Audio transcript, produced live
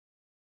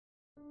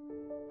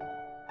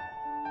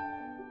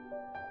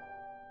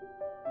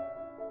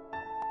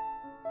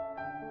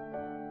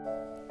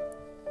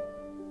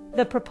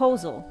The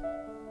Proposal,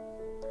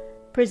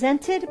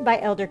 presented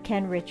by Elder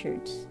Ken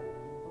Richards.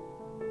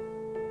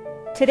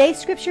 Today's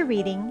scripture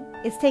reading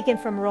is taken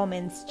from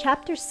Romans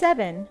chapter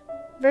 7,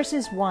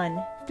 verses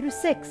 1 through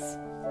 6.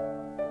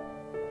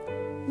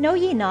 Know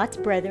ye not,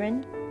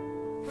 brethren,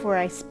 for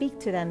I speak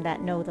to them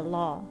that know the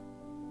law,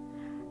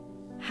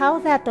 how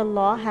that the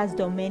law has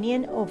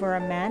dominion over a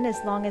man as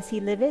long as he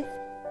liveth?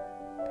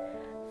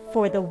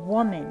 For the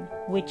woman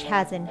which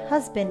has an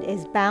husband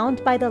is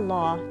bound by the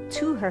law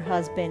to her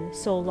husband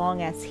so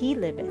long as he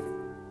liveth.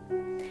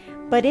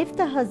 But if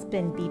the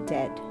husband be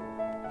dead,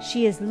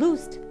 she is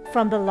loosed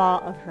from the law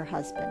of her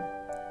husband.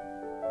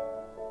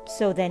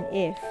 So then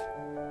if,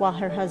 while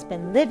her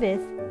husband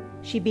liveth,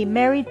 she be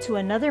married to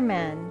another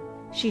man,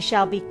 she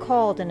shall be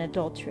called an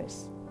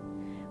adulteress.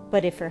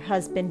 But if her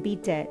husband be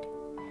dead,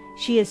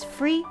 she is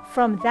free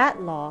from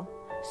that law,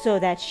 so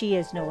that she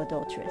is no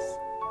adulteress,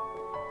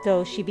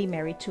 though she be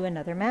married to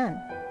another man.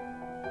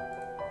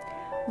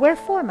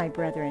 Wherefore, my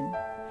brethren,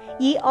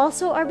 ye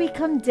also are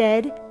become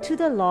dead to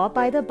the law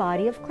by the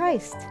body of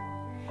Christ,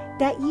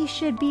 that ye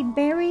should be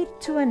married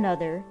to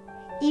another,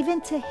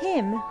 even to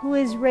him who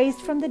is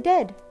raised from the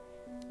dead,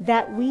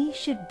 that we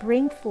should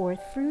bring forth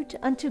fruit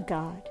unto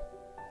God.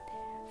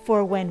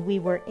 For when we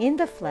were in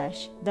the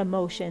flesh, the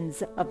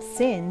motions of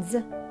sins,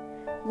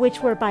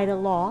 which were by the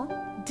law,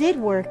 did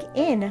work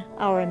in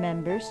our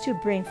members to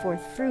bring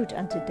forth fruit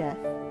unto death.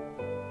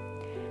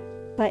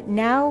 But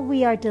now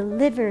we are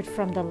delivered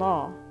from the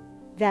law,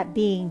 that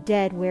being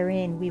dead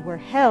wherein we were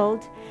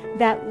held,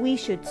 that we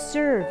should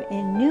serve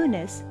in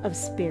newness of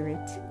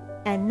spirit,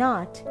 and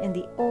not in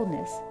the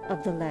oldness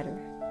of the letter.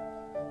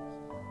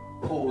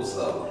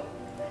 Proposal.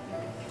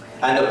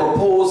 And the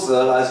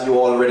proposal, as you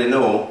already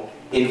know,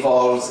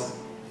 involves,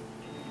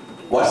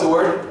 what's the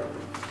word?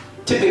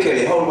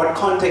 Typically, what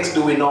context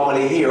do we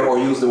normally hear or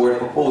use the word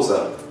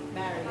proposal?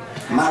 Marriage.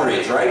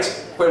 Marriage, right?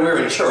 When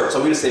we're in church,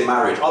 so we'll say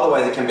marriage.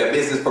 Otherwise, it can be a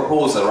business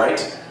proposal, right?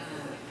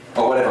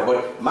 Or whatever.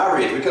 But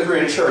marriage, because we're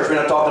in church, we're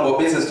not talking about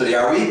business today,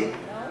 are we? No.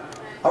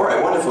 All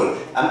right, wonderful.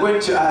 I'm going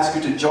to ask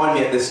you to join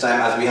me at this time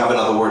as we have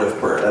another word of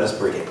prayer. Let us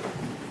pray.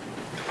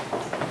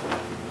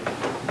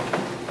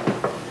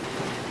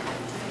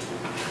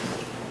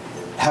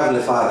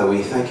 Heavenly Father,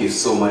 we thank you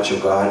so much, O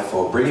God,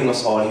 for bringing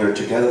us all here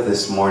together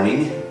this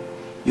morning.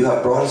 You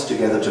have brought us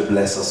together to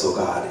bless us, O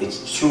God.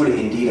 It's truly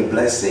indeed a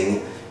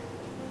blessing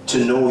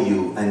to know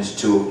you and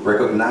to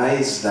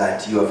recognize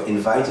that you have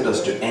invited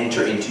us to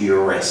enter into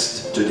your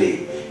rest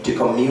today, to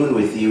commune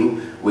with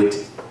you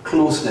with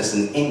closeness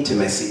and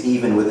intimacy,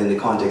 even within the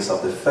context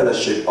of the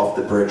fellowship of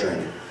the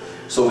brethren.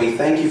 So we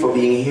thank you for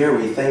being here.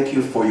 We thank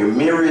you for your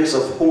myriads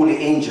of holy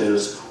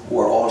angels who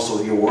are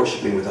also here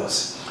worshiping with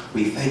us.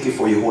 We thank you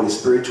for your Holy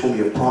Spirit, whom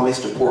you have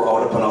promised to pour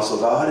out upon us, O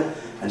God.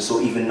 And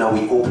so even now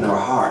we open our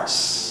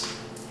hearts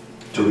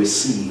to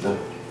receive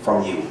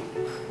from you.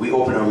 We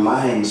open our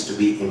minds to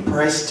be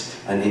impressed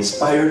and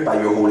inspired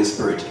by your Holy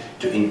Spirit,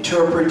 to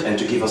interpret and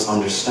to give us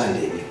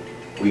understanding.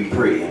 We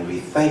pray and we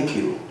thank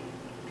you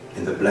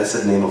in the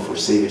blessed name of our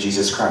Savior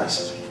Jesus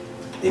Christ.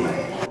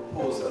 Amen.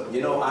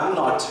 You know, I'm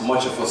not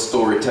much of a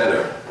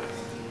storyteller,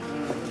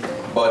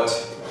 but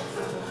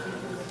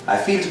I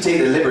feel to take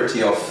the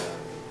liberty of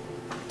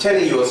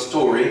telling you a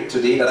story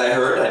today that I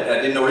heard.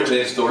 I didn't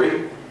originate the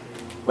story,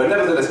 but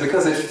nevertheless,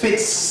 because it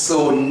fits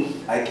so,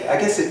 I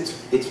guess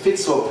it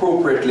fits so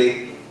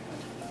appropriately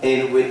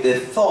in with the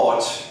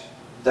thought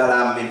that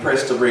I'm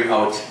impressed to bring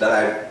out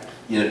that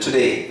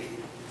today.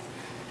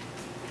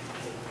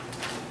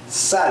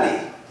 Sally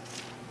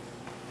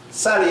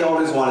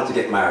always wanted to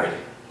get married.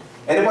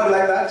 Anybody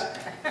like that?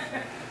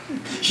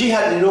 She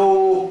had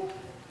no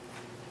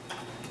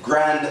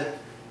grand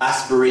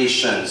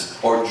aspirations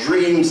or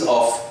dreams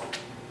of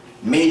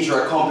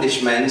major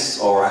accomplishments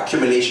or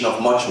accumulation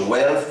of much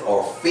wealth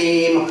or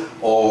fame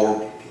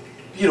or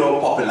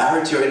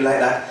popularity or anything like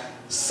that.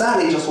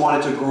 Sally just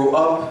wanted to grow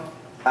up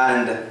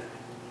and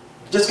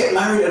just get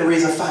married and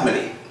raise a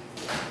family.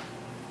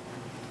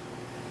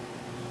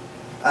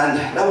 And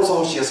that was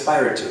all she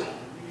aspired to.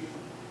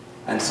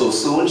 And so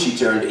soon she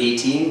turned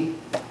 18,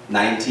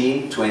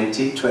 19,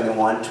 20,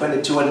 21,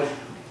 22, and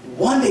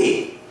one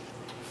day,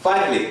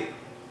 finally,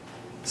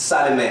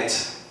 Sally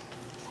met,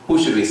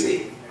 who should we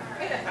say?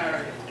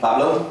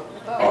 Pablo?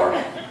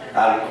 Or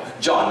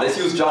John. Let's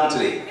use John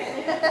today.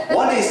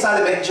 One day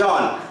Sally met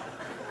John.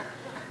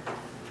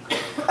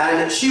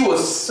 And she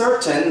was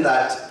certain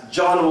that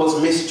John was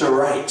Mr.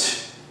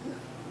 Right.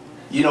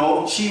 You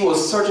know, she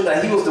was certain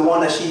that he was the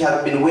one that she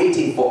had been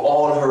waiting for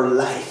all her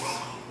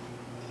life.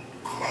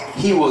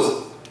 He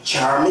was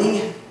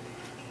charming.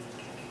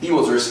 He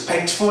was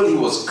respectful. He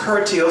was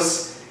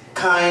courteous,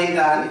 kind,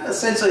 and a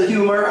sense of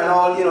humor and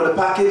all, the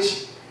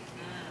package.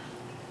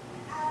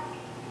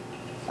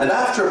 And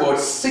after about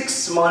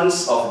 6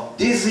 months of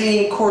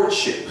dizzying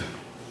courtship,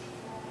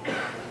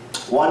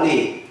 one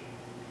day,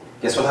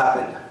 guess what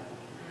happened?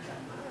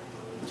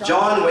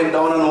 John went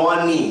down on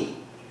one knee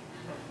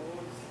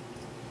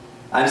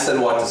and said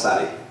what to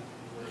Sally?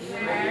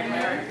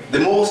 The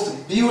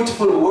most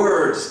beautiful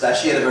words that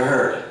she had ever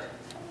heard.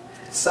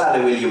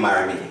 Sally, will you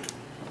marry me?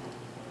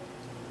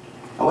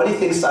 And what do you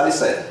think Sally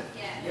said?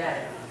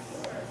 Yes.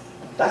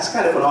 That's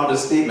kind of an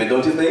understatement,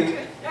 don't you think?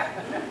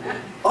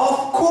 Of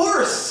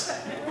course!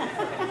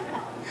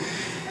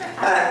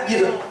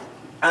 You know,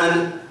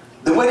 and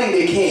the wedding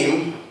day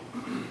came,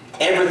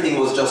 everything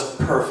was just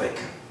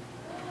perfect.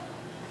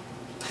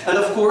 And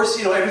of course,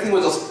 you know, everything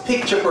was just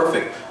picture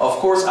perfect. Of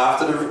course,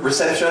 after the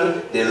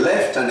reception, they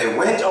left and they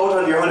went out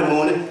on their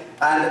honeymoon.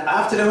 And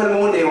after the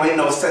honeymoon, they went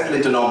now settle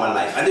into normal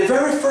life. And the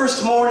very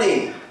first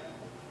morning,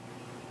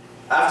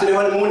 after the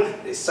honeymoon,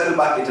 they settled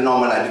back into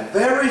normal life. The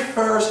very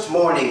first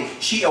morning,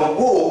 she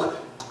awoke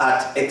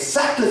at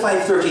exactly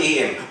 5:30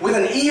 a.m. with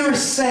an eerie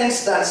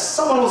sense that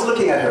someone was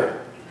looking at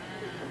her.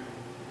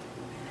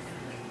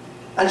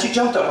 And she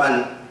jumped up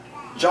and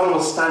John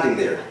was standing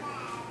there.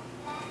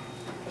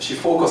 She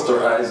focused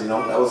her eyes, you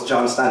know, that was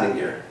John standing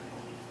there.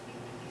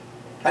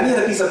 And he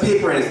had a piece of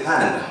paper in his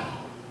hand.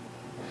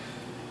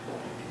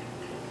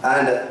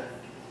 And,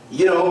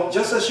 you know,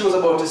 just as she was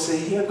about to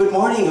say, yeah, good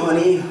morning,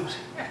 honey,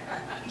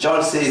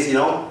 John says, you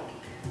know,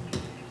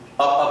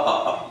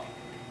 up.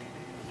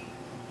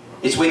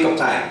 It's wake up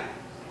time.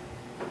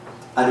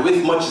 And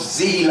with much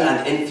zeal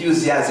and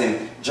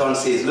enthusiasm, John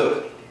says,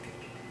 look,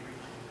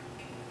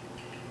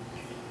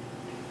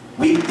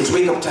 it's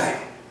wake up time.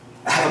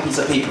 I have a piece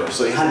of paper.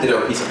 So he handed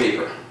her a piece of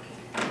paper.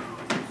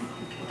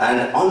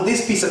 And on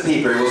this piece of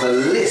paper was a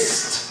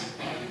list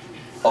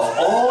of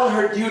all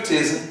her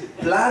duties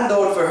planned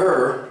out for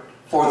her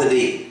for the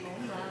day.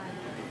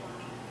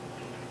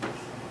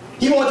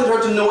 He wanted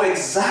her to know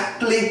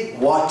exactly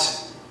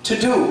what to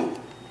do.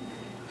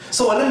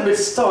 So a little bit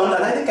stunned,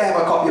 and I think I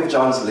have a copy of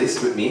John's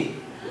list with me.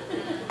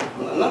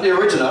 Not the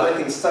original, I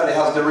think Sally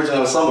has the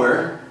original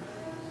somewhere.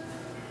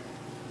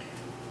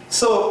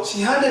 So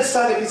she handed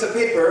Sally a piece of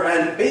paper,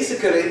 and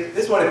basically,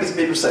 this is what a piece of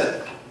paper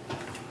said.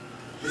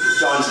 This is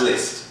John's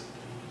list.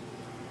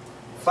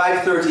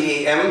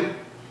 5:30 a.m.,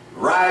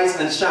 rise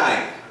and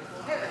shine.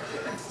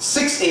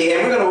 6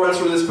 a.m., we're going to run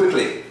through this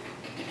quickly.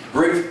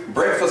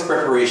 Breakfast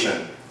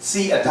preparation.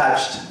 See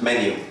attached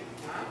menu.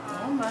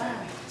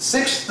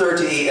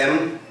 6:30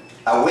 a.m.,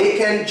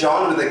 awaken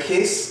John with a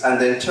kiss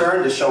and then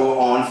turn the shower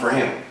on for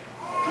him.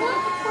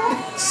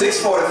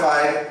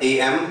 6:45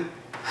 a.m.,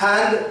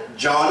 hand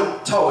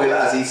John towel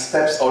as he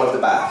steps out of the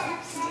bath.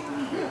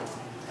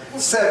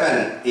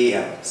 7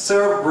 a.m.,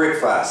 serve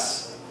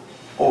breakfast.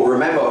 Oh,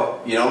 remember,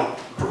 you know,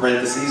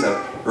 parentheses,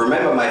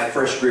 remember my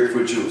fresh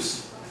grapefruit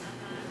juice.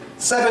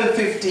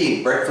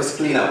 7:15, breakfast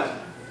cleanup.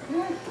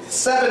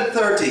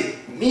 7:30,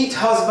 meet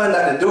husband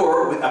at the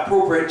door with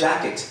appropriate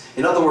jacket.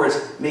 In other words,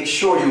 make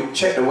sure you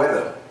check the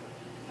weather.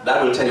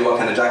 That will tell you what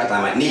kind of jacket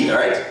I might need, all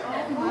right?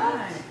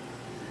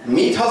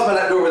 Meet husband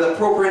at the door with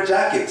appropriate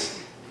jacket.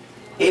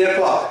 8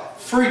 o'clock,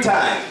 free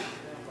time.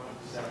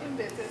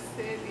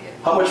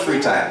 How much free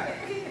time?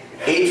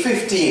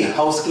 8:15,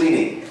 house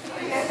cleaning.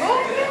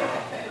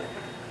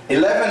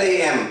 11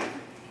 a.m.,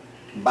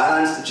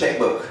 balance the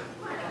checkbook.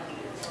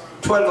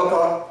 12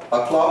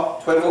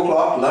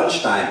 o'clock,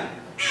 lunchtime.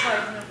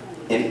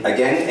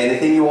 Again,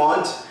 anything you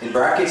want, in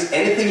brackets,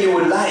 anything you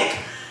would like,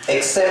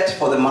 except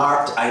for the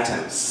marked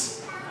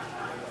items.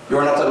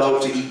 You're not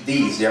allowed to eat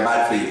these, they're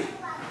bad for you.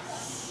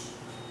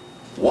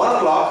 1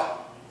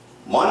 o'clock,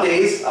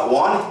 Mondays at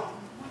 1,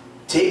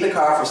 take the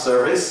car for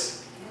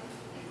service.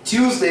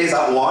 Tuesdays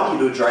at 1,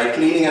 you do dry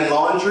cleaning and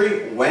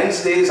laundry.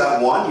 Wednesdays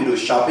at 1, you do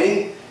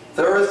shopping.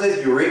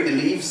 Thursdays, you rake the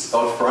leaves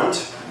out front.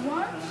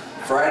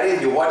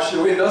 Fridays, you watch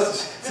the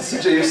windows.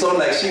 Sister, you sound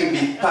like she would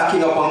be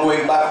packing up and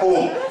going back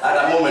home at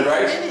that moment,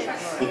 right?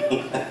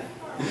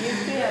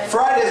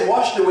 Fridays,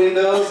 wash the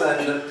windows,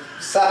 and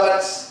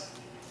Sabbaths,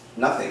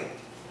 nothing.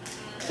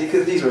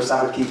 Because these were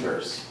Sabbath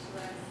keepers.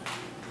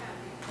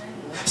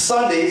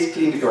 Sundays,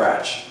 clean the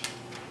garage.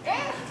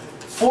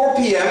 4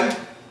 p.m.,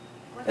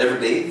 every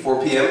day,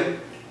 4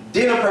 p.m.,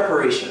 dinner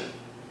preparation.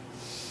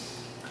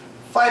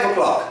 5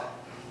 o'clock,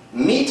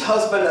 meet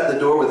husband at the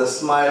door with a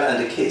smile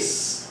and a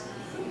kiss.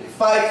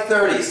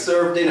 5:30,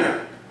 serve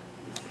dinner.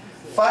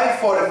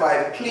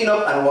 5:45, clean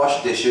up and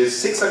wash dishes.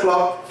 6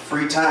 o'clock,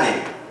 free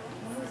time.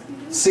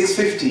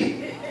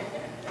 6:15,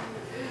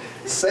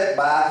 set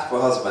bath for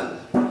husband.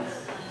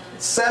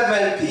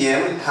 7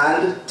 p.m.,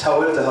 hand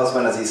towel to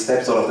husband as he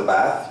steps out of the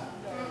bath.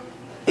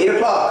 8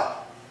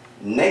 o'clock,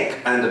 neck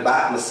and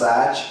back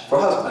massage for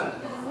husband.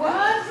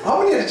 What? How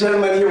many of the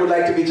gentlemen here would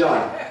like to be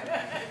John?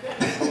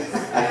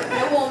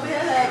 It won't be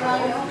that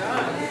long.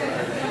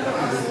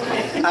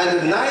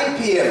 And 9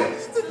 p.m.,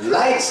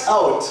 lights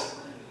out,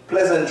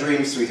 pleasant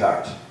dreams,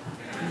 sweetheart.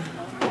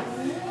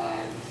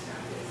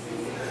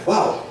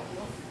 Wow,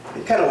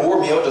 it kind of wore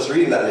me out just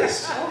reading that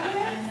list.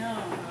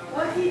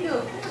 What did he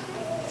do?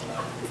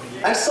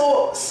 And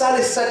so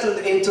Sally settled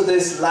into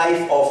this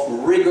life of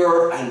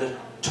rigor and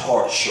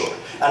torture.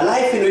 A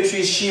life in which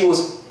she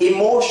was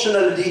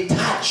emotionally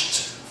detached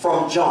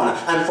from John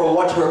and from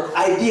what her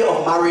idea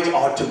of marriage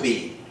ought to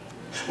be.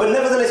 But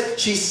nevertheless,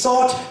 she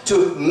sought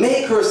to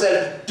make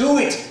herself do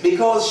it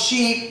because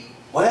she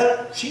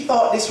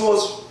thought this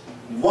was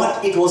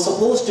what it was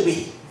supposed to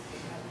be.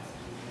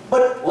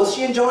 But was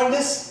she enjoying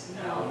this?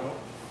 No.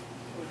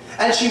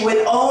 And she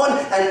went on,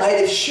 and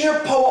by the sheer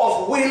power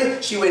of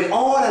will, she went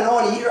on and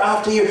on year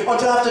after year,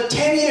 until after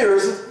 10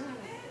 years,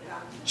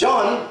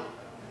 John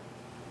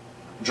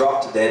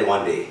dropped dead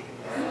one day.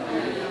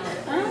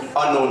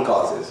 Unknown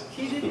causes.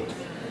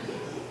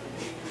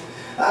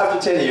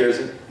 After 10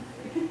 years.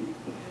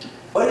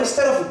 But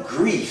instead of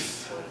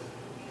grief,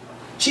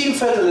 she even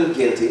felt a little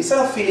guilty. Instead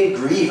of feeling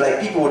grieved like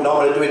people would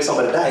normally do when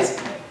somebody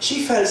dies,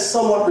 she felt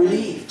somewhat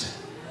relieved.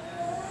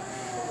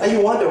 And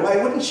you wonder,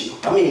 why wouldn't you?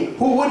 I mean,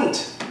 who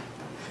wouldn't?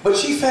 But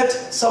she felt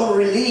some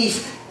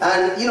relief,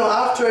 and you know,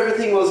 after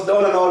everything was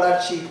done and all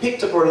that, she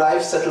picked up her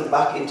life, settled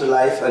back into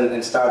life, and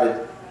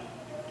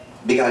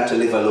began to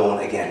live alone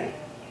again.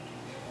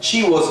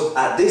 She was,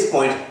 at this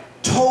point,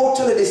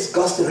 totally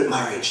disgusted with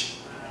marriage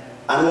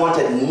and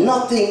wanted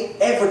nothing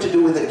ever to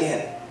do with it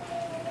again.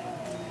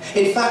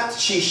 In fact,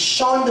 she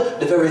shunned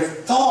the very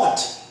thought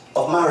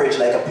of marriage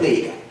like a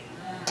plague.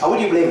 How would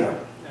you blame her?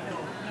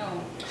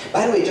 No.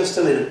 By the way, just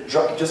to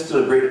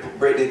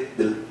break it,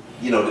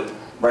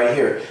 right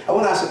here, I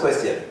want to ask a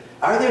question.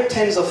 Are there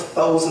tens of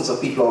thousands of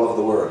people all over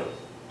the world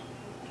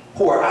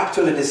who are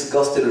actually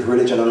disgusted with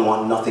religion and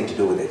want nothing to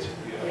do with it?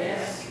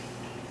 Yes.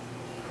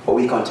 But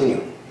we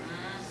continue.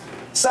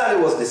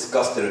 Sally was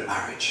disgusted with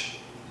marriage.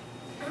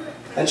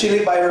 And she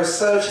lived by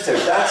herself. She said,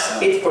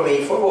 that's it for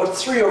me, for about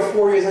 3 or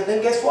 4 years. And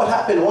then guess what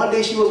happened? One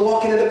day she was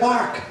walking in the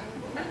park.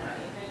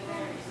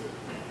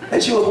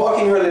 And she was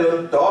walking her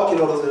little dog, you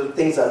know, those little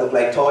things that look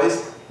like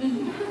toys.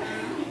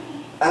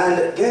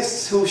 And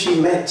guess who she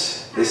met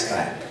this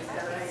time?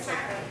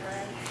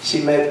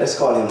 She met, let's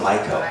call him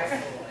Michael.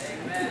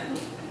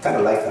 Kind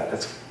of like that.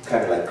 That's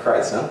kind of like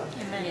Christ, huh?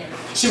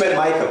 She met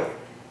Michael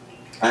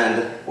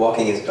and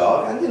walking his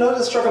dog, and you know,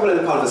 just struck up a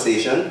little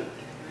conversation.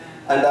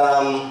 And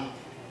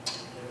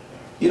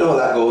you know how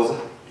that goes.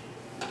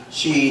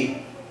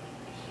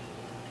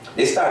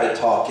 They started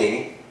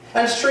talking,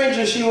 and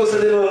strangely, she was a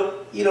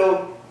little, you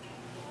know,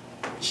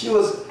 she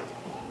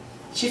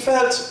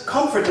felt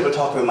comfortable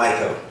talking with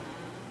Michael.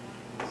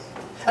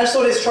 And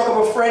so they struck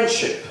up a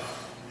friendship.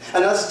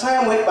 And as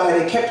time went by,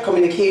 they kept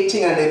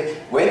communicating, and they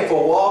went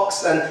for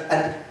walks,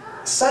 and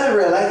Sally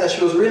realized that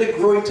she was really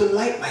growing to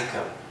like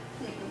Michael.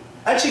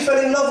 And she fell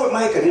in love with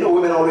Michael. You know,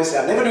 women always say,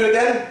 I'll never do it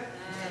again.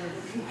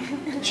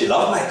 She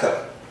loved Michael.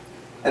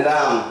 And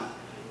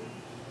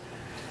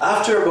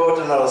after about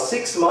another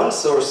 6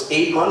 months or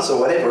 8 months or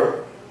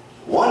whatever,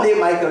 one day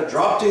Michael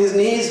dropped to his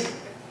knees.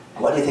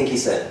 What do you think he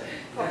said?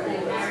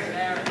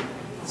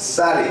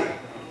 Sally,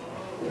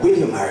 will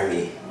you marry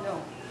me?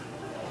 No.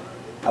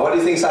 And what do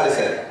you think Sally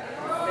said?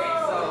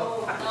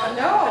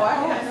 No,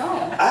 I don't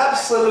know.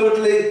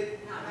 Absolutely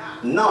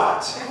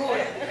not.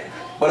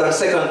 But on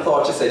second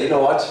thought, she said, you know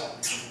what?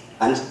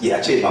 And yeah,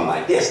 I changed my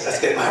mind. Yes, let's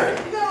get married.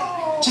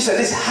 No. She said,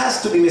 this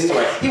has to be Mr.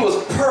 Right. He was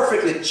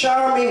perfectly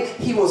charming.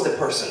 He was the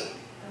person.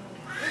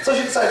 So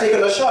she decided to take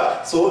another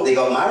shot. So they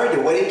got married.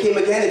 The wedding came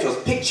again. It was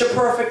picture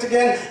perfect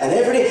again. And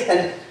everything.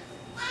 And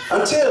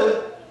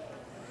until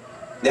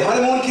the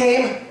honeymoon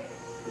came.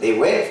 They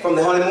went from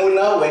the honeymoon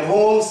now, went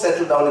home,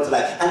 settled down into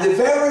life. And the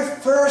very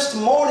first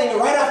morning,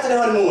 right after the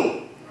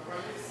honeymoon,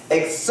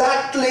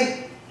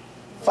 exactly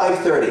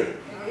 5:30,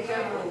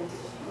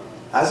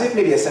 as if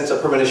maybe a sense of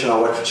premonition or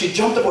what, she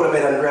jumped up out of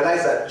bed and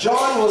realized that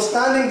John was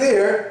standing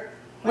there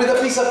with a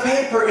piece of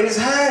paper in his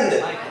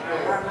hand.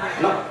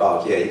 No?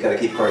 Oh, yeah, you gotta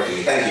keep correcting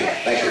me. Thank you,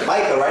 thank you.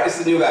 Michael, right? This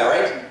is the new guy,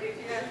 right?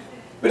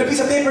 With a piece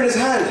of paper in his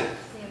hand.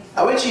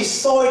 And when she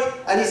saw it,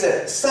 and he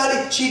said,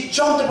 Sally, she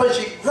jumped up and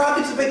she grabbed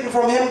the piece of paper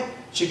from him.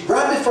 She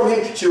grabbed it from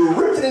him, she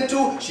ripped it in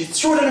two, she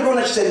threw it in the ground,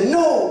 and she said,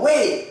 no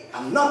way,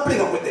 I'm not putting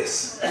up with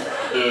this.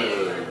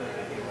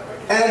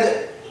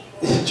 And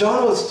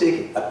John was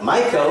taken,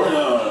 Michael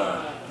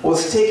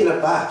was taken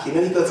aback. You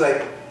know, he was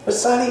like, but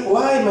Sally,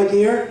 why, my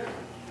dear?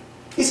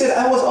 He said,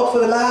 I was up for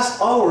the last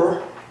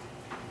hour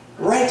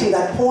writing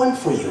that poem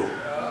for you.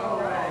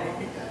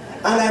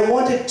 And I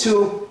wanted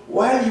to,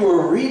 while you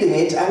were reading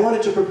it, I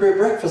wanted to prepare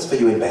breakfast for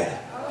you in bed.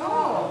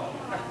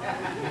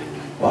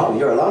 Wow,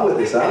 you're along with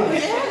this, huh?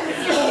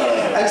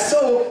 And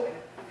so,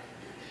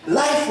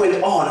 life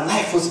went on, and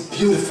life was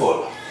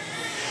beautiful.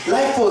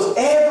 Life was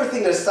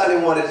everything that Sally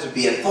wanted it to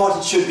be and thought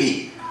it should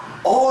be.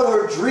 All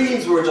her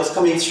dreams were just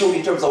coming through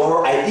in terms of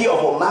her idea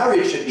of what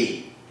marriage should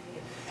be.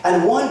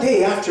 And one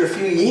day, after a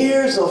few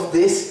years of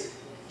this,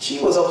 she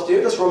was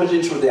upstairs, just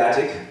rummaging through the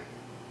attic,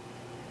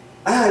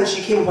 and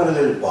she came upon a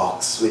little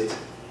box with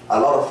a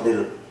lot of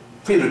little,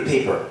 filled with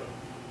paper.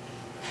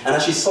 And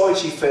as she saw it,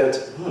 she felt,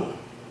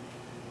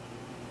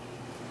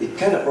 it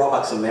kind of brought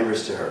back some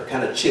memories to her,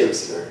 kind of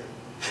chills to her.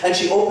 And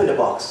she opened the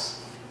box.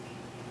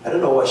 I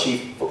don't know what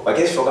I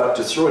guess forgot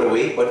to throw it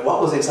away, but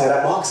what was inside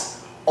that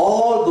box?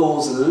 All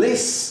those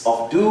lists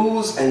of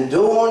do's and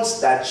don'ts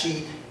that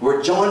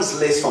were John's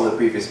list from the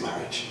previous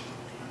marriage.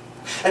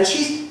 And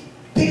she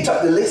picked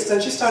up the list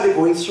and she started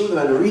going through them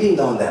and reading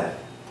down them.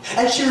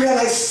 And she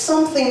realized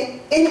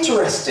something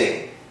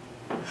interesting.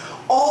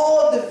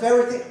 All the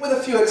very things, with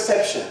a few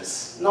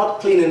exceptions.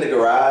 Not cleaning the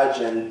garage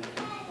and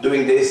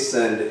doing this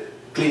and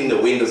cleaning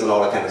the windows and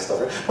all that kind of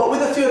stuff. But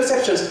with a few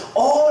exceptions,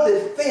 all all the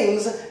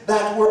things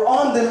that were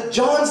on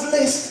John's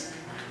list,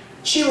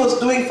 she was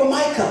doing for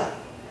Michael.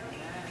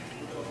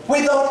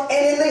 Without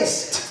any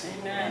list.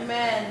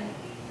 Amen.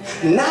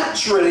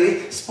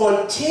 Naturally,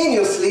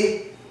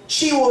 spontaneously,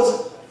 she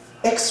was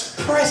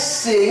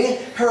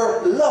expressing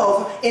her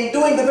love in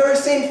doing the very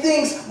same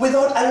things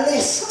without a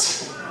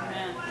list.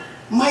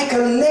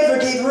 Michael never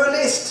gave her a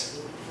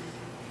list.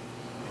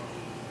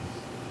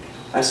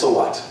 And so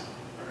what?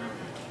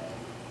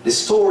 The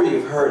story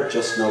you've heard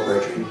just now,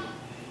 brethren,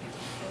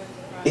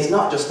 is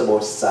not just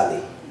about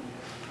Sally.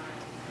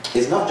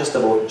 It's not just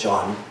about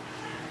John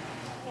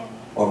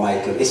or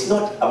Michael. It's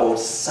not about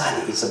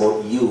Sally. It's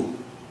about you.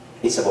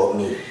 It's about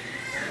me.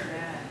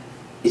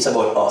 It's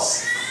about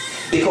us.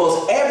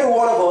 Because every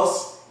one of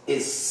us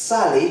is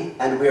Sally,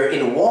 and we're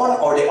in one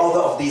or the other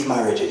of these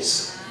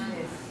marriages.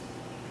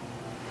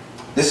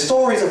 The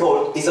story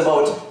is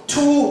about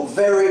two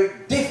very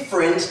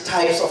different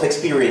types of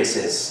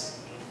experiences.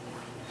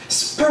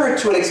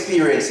 Spiritual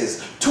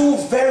experiences. Two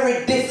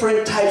very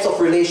different types of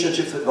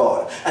relationships with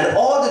God. And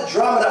all the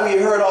drama that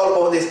we heard all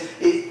about this,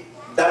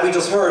 that we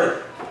just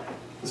heard,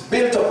 is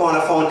built upon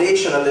a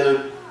foundation, a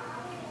little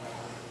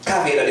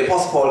caveat that the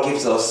Apostle Paul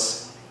gives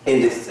us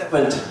in the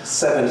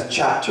seventh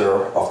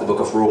chapter of the book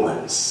of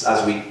Romans,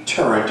 as we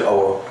turn to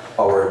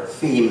our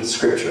theme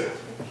scripture.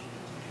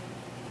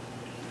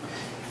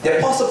 The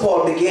Apostle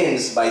Paul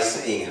begins by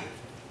saying,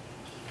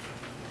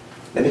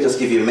 let me just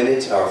give you a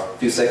minute or a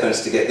few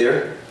seconds to get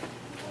there.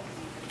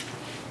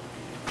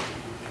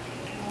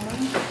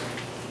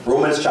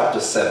 Romans chapter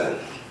 7,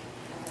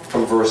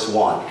 from verse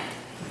 1.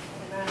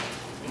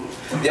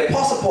 The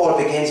Apostle Paul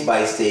begins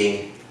by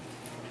saying,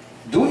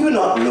 do you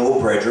not know,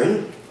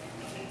 brethren?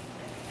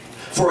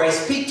 For I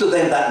speak to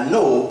them that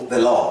know the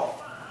law,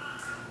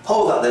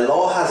 how that the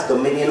law has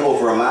dominion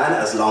over a man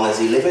as long as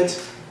he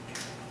liveth.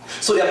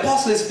 So the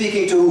apostle is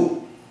speaking to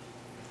who?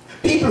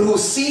 People who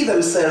see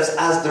themselves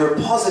as the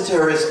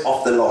repositories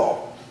of the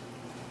law.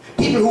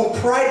 People who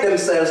pride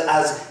themselves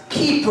as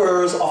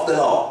keepers of the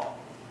law.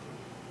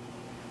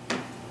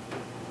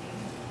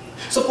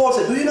 So Paul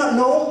said, do you not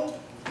know?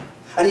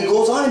 And he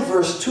goes on in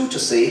verse 2 to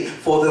say,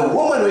 for the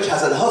woman which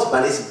has an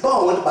husband is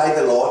bound by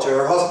the law to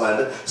her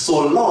husband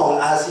so long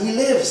as he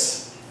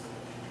lives.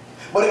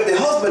 But if the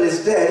husband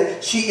is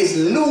dead, she is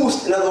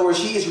loosed. In other words,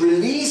 she is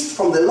released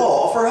from the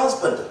law of her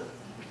husband.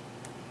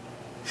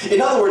 In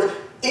other words,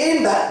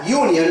 in that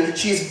union,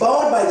 she is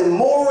bound by the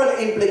moral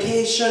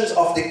implications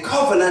of the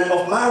covenant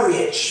of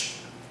marriage,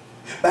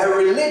 by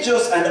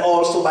religious and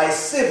also by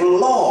civil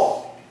law.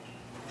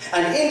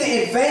 And in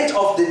the event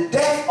of the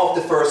death of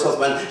the first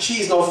husband,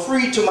 she is now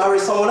free to marry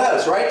someone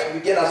else, right? We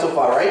get that so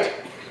far, right?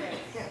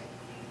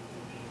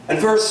 And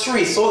verse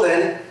 3, so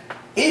then,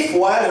 if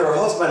while her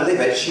husband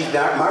liveth, she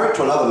married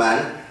to another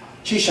man,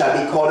 she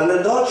shall be called an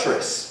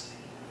adulteress.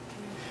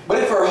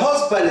 But if her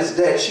husband is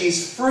dead, she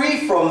is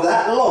free from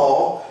that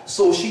law,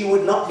 so she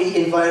would not be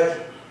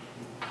invited,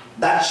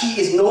 that she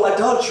is no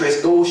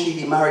adulteress, though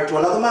she be married to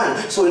another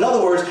man. So in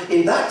other words,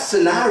 in that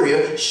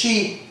scenario,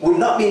 she would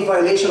not be in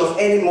violation of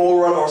any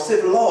moral or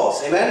civil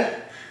laws.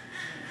 Amen?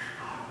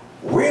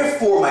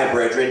 Wherefore, my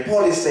brethren,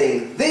 Paul is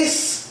saying,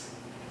 this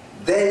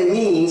then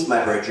means,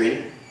 my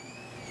brethren,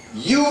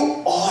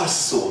 you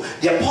also.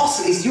 The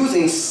apostle is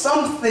using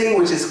something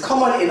which is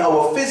common in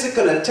our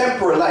physical and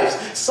temporal lives,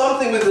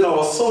 something within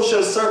our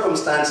social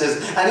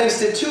circumstances, an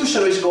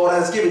institution which God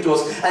has given to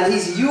us, and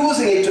he's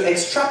using it to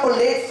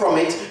extrapolate from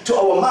it to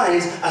our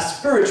minds a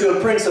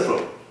spiritual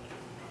principle.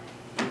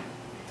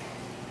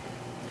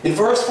 In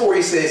verse 4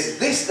 he says,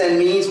 this then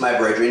means, my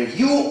brethren,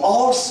 you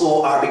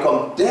also are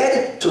become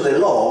dead to the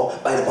law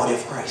by the body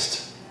of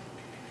Christ,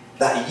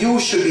 that you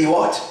should be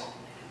what?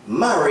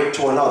 Married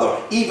to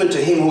another, even to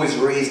him who is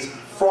raised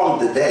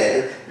from the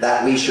dead,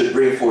 that we should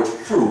bring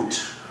forth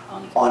fruit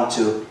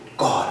unto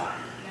God.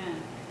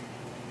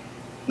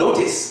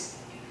 Notice,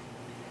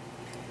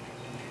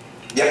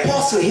 the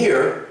apostle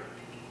here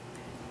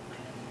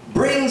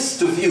brings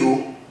to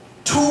view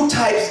two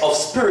types of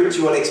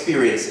spiritual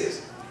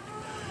experiences.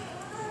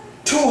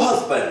 Two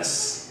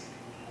husbands,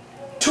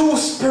 two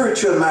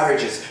spiritual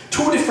marriages,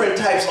 two different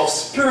types of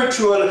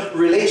spiritual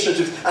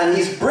relationships, and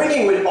he's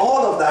bringing with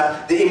all of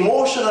that the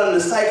emotional and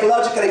the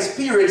psychological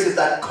experiences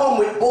that come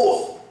with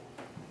both.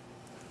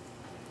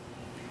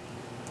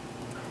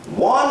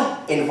 One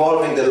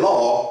involving the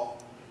law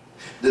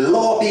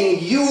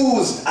being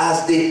used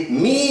as the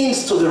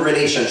means to the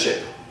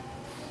relationship,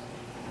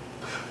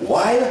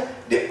 while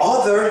the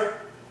other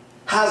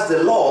has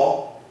the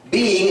law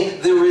being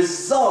the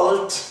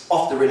result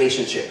of the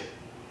relationship.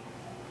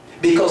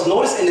 Because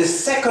notice in the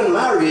second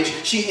marriage,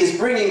 she is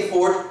bringing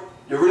forth,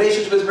 the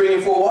relationship is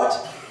bringing forth what?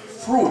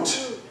 Fruit.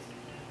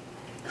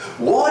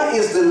 One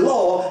is the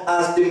law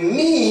as the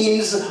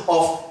means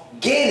of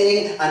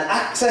gaining and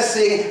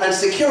accessing and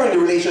securing the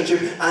relationship,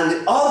 and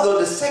the other,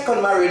 the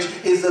second marriage,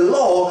 is the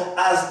law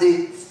as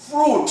the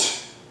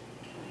fruit,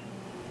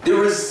 the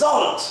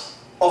result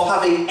of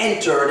having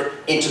entered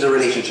into the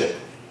relationship.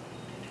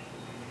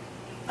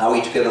 Are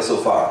we together so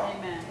far?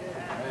 Amen.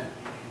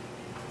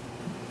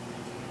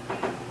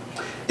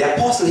 The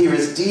apostle here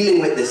is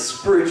dealing with the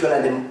spiritual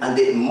and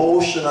the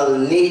emotional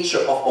nature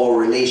of our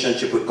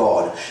relationship with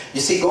God.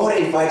 You see, God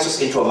invites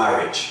us into a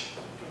marriage,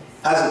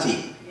 hasn't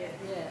he?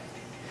 Yes.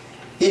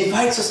 He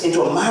invites us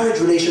into a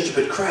marriage relationship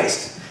with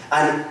Christ.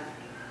 And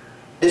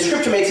the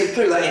scripture makes it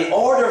clear that in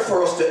order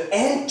for us to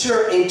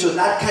enter into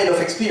that kind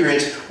of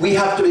experience, we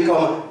have to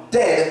become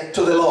dead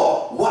to the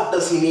law. What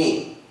does he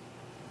mean?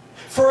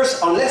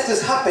 First, unless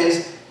this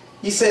happens,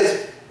 he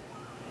says,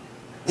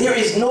 there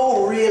is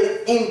no real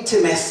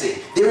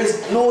intimacy. There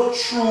is no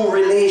true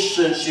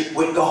relationship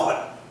with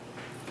God.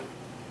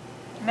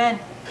 Amen.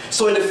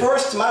 So in the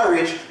first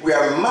marriage, we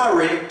are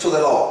married to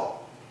the law.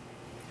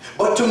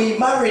 But to be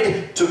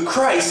married to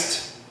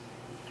Christ,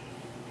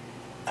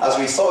 as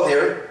we saw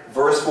there,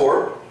 verse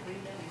 4,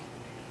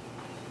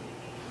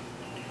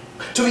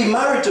 to be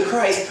married to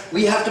Christ,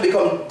 we have to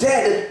become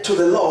dead to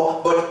the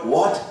law. But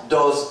what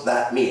does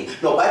that mean?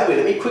 Now, by the way,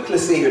 let me quickly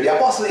say here, the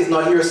apostle is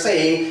not here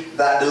saying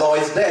that the law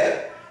is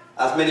dead,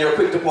 as many are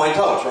quick to point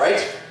out,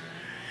 right?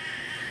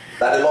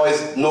 That the law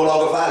is no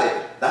longer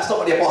valid. That's not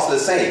what the apostle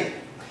is saying.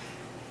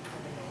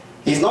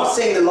 He's not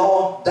saying the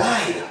law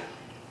died.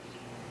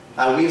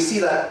 And we'll see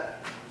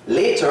that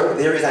later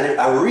there is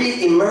a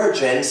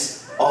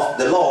re-emergence of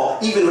the law,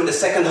 even with the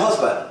second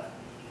husband.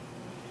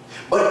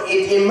 But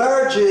it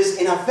emerges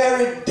in a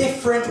very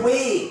different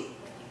way.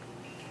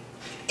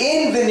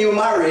 In the new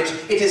marriage,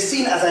 it is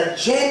seen as a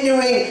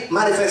genuine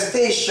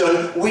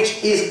manifestation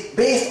which is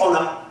based on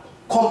a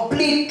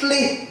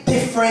completely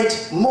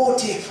different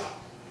motive.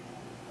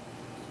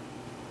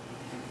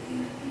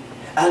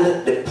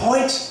 And the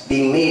point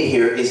being made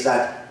here is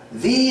that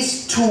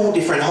these two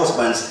different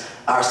husbands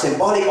are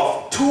symbolic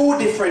of two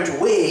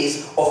different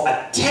ways of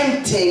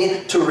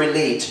attempting to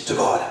relate to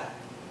God.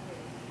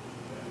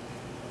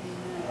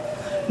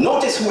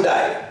 Notice who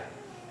died.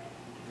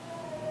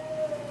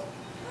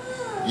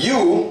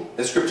 You,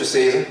 the scripture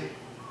says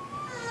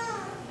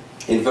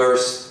in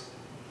verse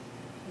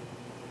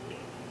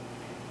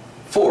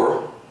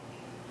 4,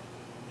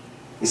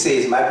 it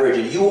says, my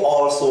brethren, you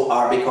also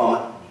are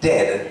become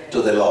dead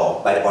to the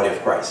law by the body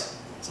of Christ.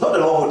 It's not the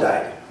law who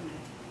died.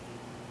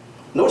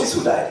 Notice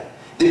who died.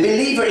 The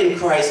believer in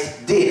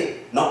Christ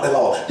did, not the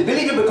law. The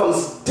believer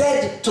becomes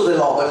dead to the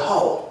law, but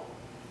how?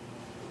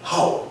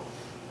 How?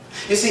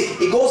 You see,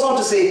 it goes on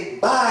to say,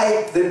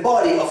 by the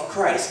body of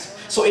Christ.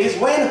 So it is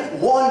when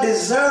one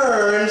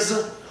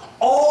discerns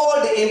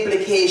all the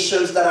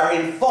implications that are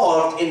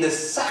involved in the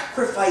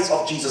sacrifice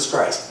of Jesus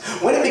Christ.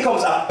 When it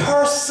becomes a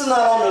personal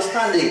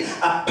understanding,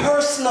 a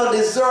personal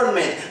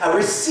discernment, a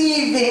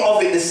receiving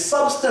of it, the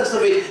substance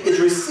of it is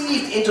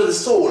received into the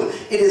soul.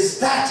 It is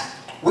that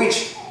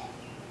which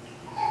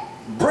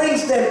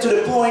brings them to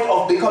the point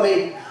of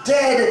becoming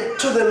dead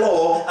to the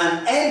law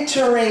and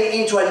entering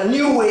into a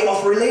new way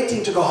of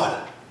relating to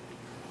God.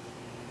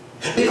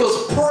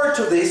 Because prior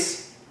to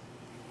this,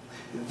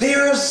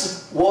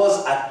 theirs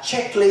was a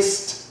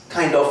checklist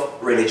kind of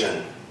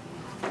religion.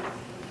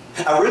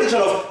 A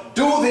religion of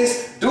do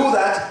this, do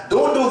that,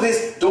 don't do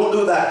this, don't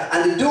do that.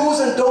 And the do's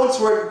and don'ts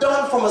were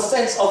done from a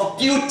sense of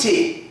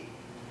duty,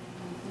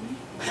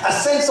 a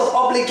sense of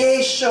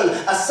obligation,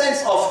 a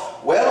sense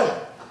of,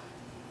 well,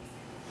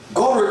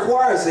 God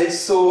requires it,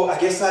 so I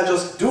guess I'll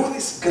just do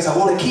this because I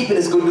want to keep in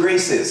His good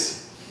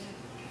graces.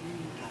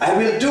 I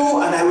will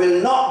do and I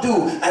will not do.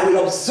 I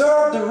will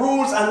observe the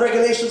rules and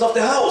regulations of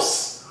the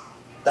house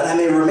that I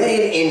may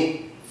remain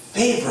in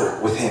favor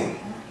with Him.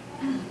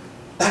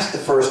 That's the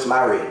first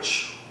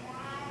marriage.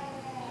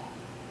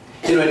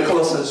 You know, in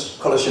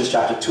Colossians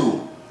chapter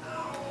 2,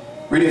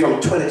 reading from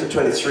 20 to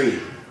 23,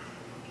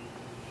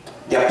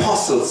 the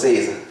apostle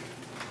says,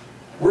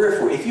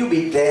 wherefore, if you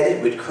be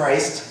dead with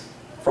Christ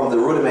from the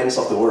rudiments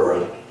of the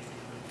world,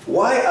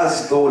 why,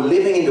 as though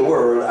living in the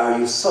world, are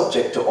you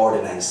subject to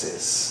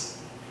ordinances?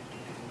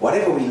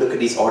 Whatever we look at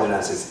these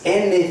ordinances,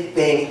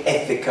 anything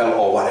ethical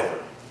or whatever,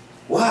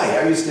 why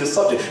are you still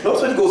subject?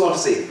 Notice what he goes on to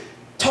say,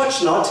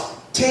 touch not,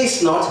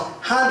 taste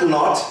not, handle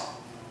not,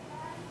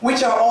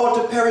 which are all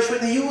to perish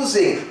with the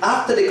using,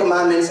 after the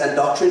commandments and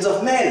doctrines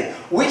of men,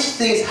 which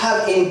things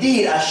have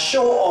indeed a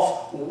show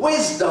of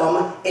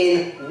wisdom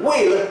in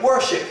will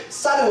worship.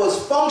 Sally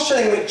was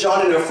functioning with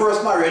John in her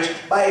first marriage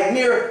by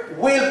mere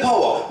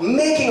willpower,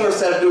 making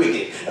herself doing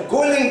it,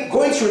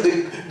 going through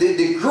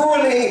the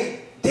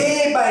grueling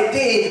day by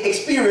day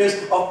experience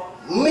of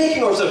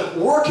making herself,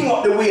 working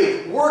up the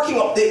will, working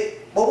up the,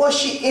 but was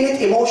she in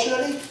it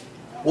emotionally?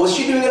 Was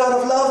she doing it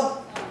out of love?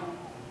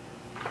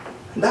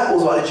 And that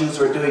was what the Jews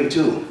were doing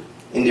too,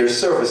 in their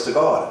service to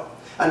God.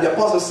 And the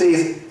apostle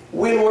says,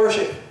 will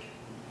worship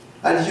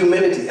and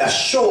humility, a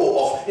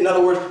show of, in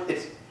other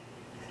words,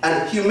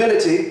 and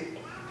humility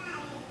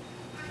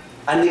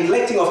and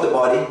neglecting of the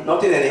body,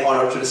 not in any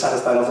honor to the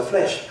satisfying of the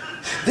flesh.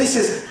 This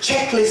is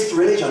checklist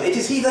religion. It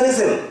is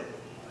heathenism.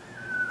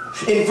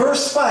 In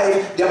verse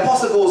 5, the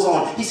apostle goes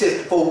on. He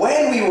says, for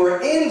when we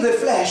were in the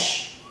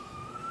flesh,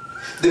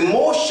 the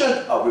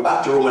motion, we're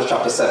back to Romans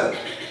chapter 7.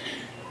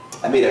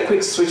 I made a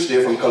quick switch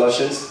there from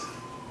Colossians,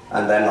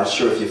 and I'm not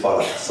sure if you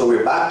followed. So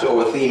we're back to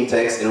our theme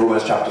text in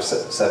Romans chapter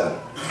 7,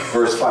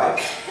 verse 5.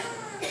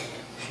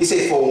 He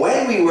says, for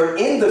when we were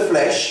in the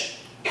flesh,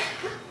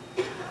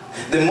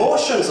 the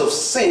motions of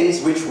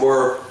sins which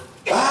were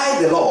by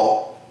the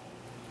law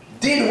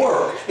did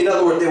work. In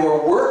other words, they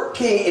were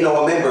working in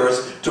our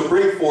members to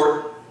bring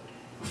forth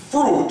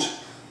fruit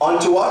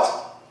unto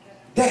what?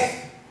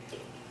 Death.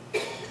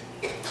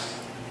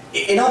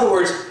 In other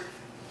words,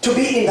 to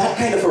be in that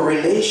kind of a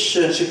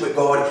relationship with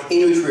God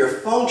in which we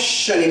are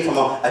functioning from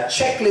a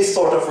checklist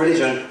sort of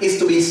religion is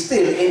to be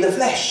still in the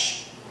flesh.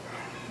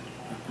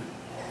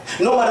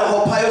 No matter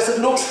how pious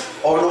it looks,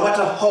 or no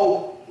matter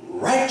how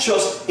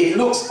righteous it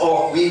looks,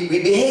 or we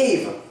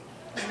behave,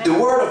 the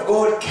Word of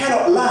God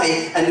cannot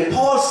lie. And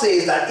Paul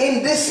says that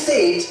in this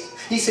state,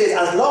 he says,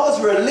 as long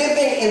as we're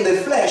living in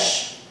the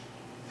flesh,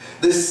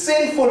 the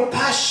sinful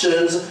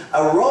passions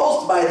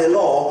aroused by the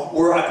law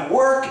were at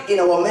work in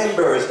our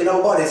members, in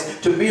our bodies,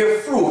 to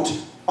bear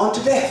fruit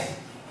unto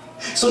death.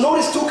 So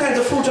notice two kinds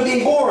of fruit are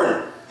being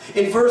born.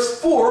 In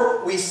verse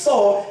 4, we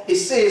saw, it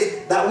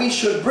says that we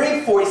should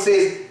bring forth, it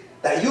says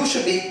that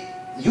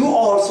you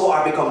also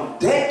are become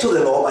dead to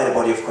the law by the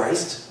body of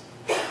Christ.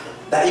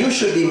 That you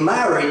should be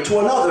married to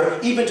another,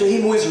 even to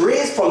him who is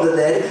raised from the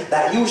dead,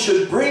 that you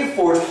should bring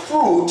forth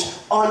fruit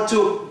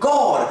unto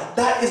God.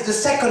 That is the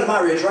second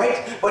marriage,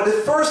 right? But the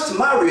first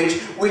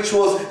marriage, which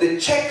was the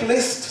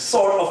checklist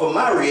sort of a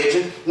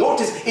marriage,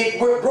 notice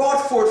it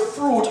brought forth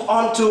fruit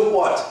unto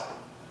what?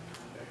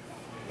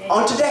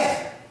 Unto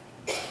death.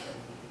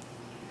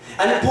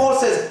 And Paul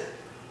says,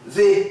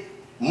 the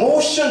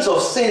motions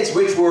of sins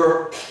which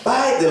were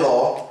by the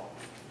law,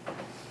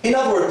 in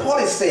other words, Paul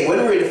is saying, when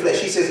we're in the flesh,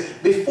 he says,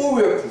 before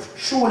we are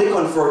truly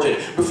converted,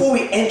 before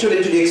we entered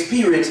into the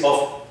experience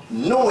of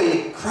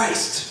knowing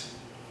Christ,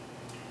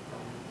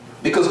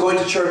 because going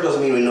to church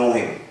doesn't mean we know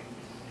him.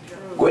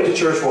 Going to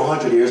church for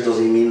 100 years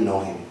doesn't mean we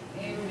know him.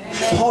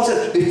 Amen. Paul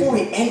says, before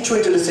we enter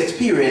into this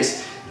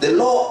experience, the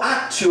law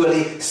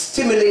actually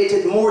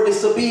stimulated more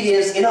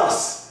disobedience in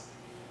us.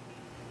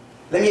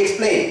 Let me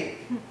explain.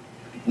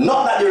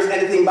 Not that there's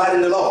anything bad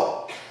in the law.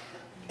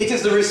 It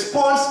is the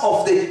response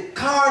of the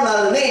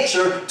carnal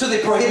nature to the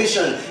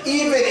prohibition.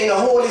 Even in a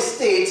holy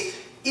state,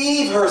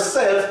 Eve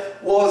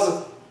herself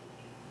was,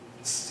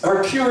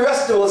 her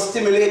curiosity was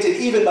stimulated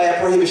even by a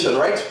prohibition,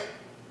 right?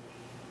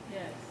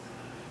 Yes.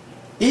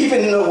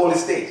 Even in a holy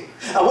state.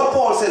 And what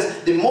Paul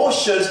says, the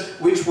motions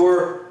which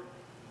were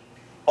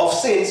of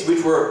sins,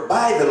 which were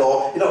by the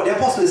law, the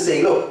apostle is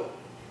saying, look,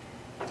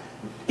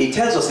 he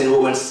tells us in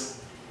Romans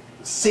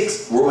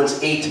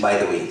 8, by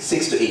the way,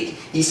 6 to 8,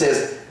 he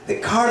says, the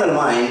carnal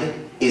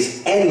mind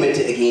is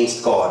enmity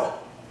against God,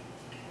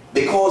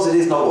 because it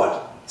is not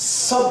what?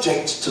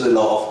 Subject to the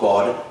law of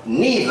God,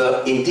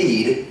 neither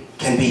indeed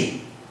can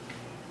be.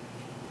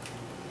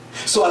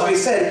 So as we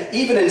said,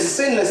 even in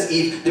sinless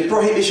Eve, the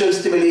prohibition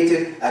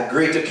stimulated a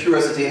greater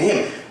curiosity in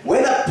him.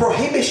 When a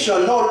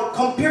prohibition, now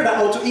compare that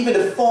now to even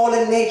the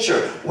fallen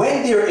nature,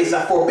 when there is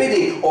a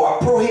forbidding or a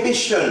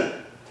prohibition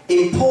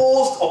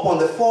imposed upon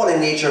the fallen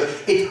nature,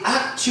 it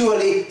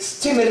actually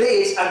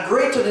stimulates a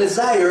greater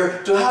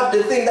desire to have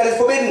the thing that is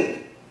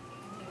forbidden.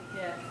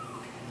 Yes.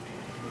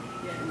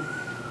 Yes.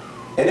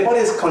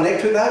 Anybody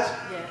connect with that?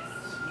 Yes.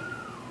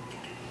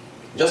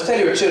 Just tell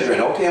your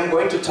children, okay, I'm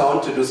going to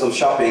town to do some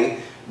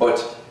shopping,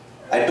 but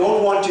I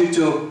don't want you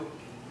to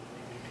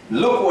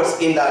look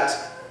what's in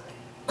that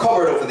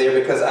cupboard over there,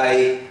 because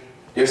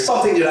there's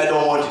something that I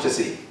don't want you to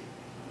see,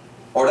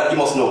 or that you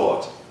must know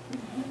about.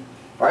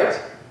 Right?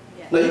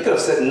 Now, you could have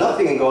said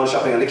nothing and gone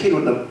shopping, and the kid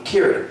wouldn't have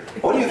cared.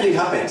 What do you think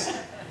happens?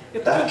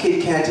 That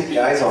kid can't take the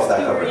eyes off that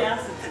cupboard.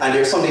 And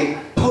there's something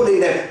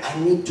pulling them. I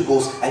need to go.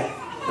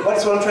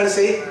 What's what I'm trying to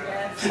say?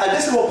 And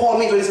this is what Paul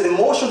means when he said, the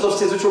motions of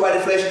sins which were by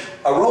the flesh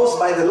arose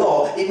by the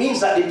law. It means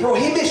that the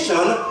prohibition,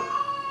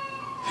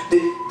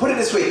 put it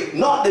this way,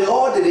 not the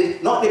law did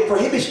it, not the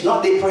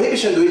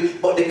prohibition did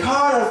it, but the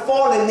carnal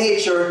fallen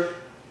nature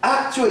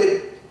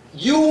actually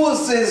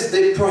uses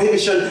the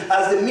prohibition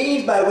as the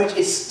means by which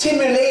it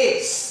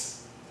stimulates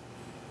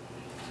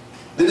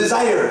the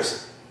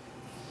desires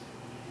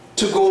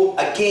to go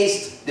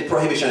against the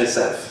prohibition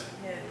itself.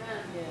 Yeah.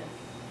 Yeah.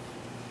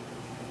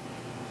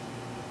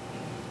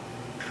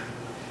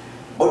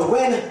 But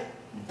when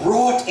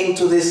brought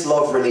into this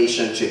love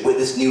relationship with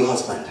this new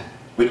husband,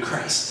 with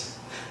Christ,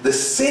 the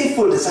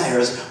sinful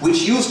desires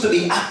which used to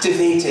be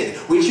activated,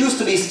 which used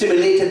to be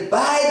stimulated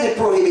by the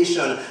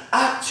prohibition,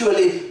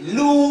 actually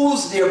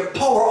lose their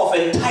power of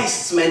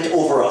enticement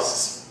over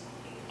us.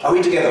 Are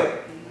we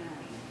together?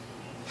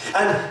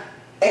 And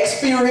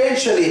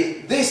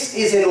experientially, this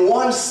is in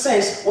one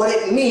sense what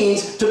it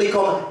means to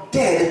become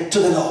dead to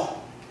the law.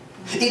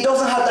 It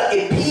doesn't have that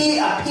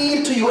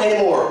appeal to you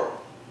anymore.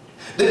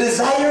 The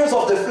desires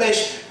of the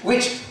flesh,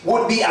 which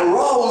would be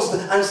aroused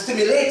and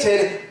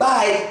stimulated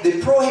by the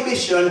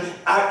prohibition,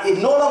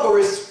 it no longer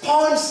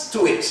responds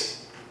to it.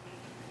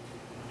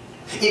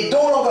 It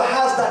no longer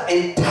has that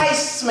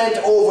enticement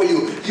over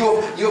you.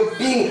 You're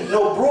being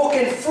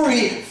broken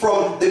free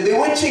from the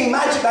bewitching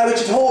magic by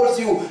which it holds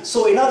you.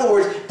 So in other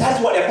words, that's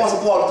what the Apostle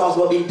Paul talks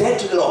about, being dead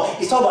to the law.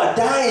 He's talking about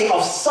dying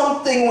of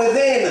something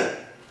within.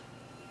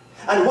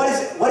 And what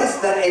is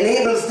it that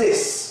enables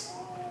this?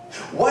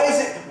 What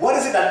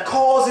is it that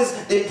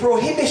causes the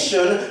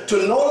prohibition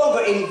to no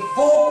longer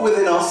invoke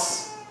within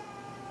us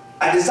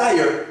a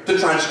desire to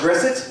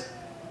transgress it?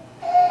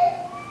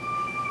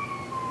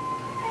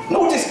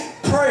 Notice,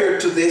 prior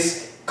to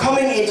this,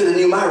 coming into the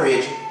new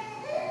marriage,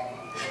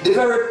 the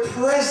very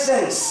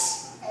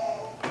presence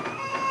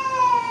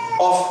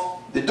of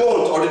the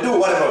don't or the do,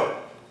 whatever,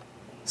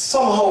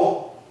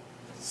 somehow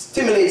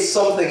stimulates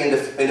something in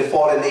the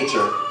fallen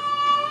nature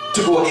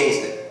to go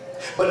against it.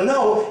 But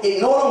now,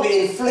 it no longer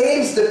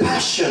inflames the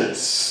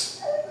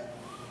passions.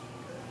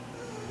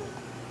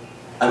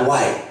 And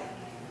why?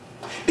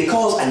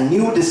 Because a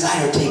new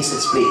desire takes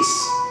its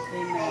place.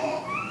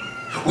 Amen.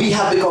 We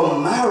have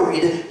become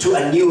married to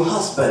a new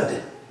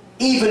husband,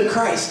 even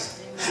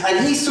Christ.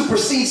 And he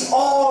supersedes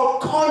all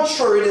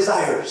contrary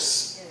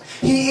desires.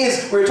 He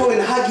is, we're told in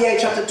Haggai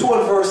chapter 2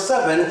 and verse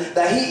 7,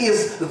 that he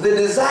is the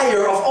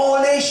desire of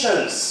all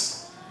nations.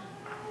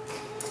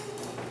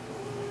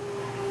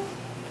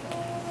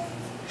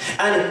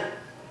 And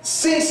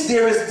since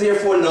there is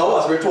therefore now,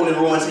 as we're told in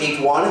Romans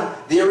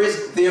 8:1, there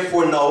is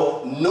therefore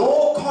now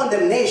no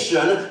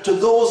condemnation to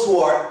those who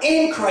are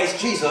in Christ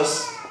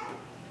Jesus.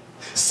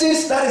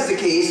 Since that is the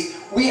case,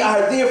 we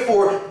are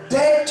therefore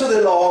dead to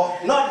the law,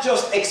 not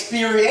just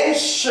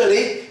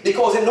experientially,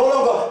 because it no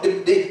longer,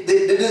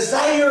 the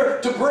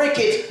desire to break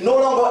it no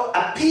longer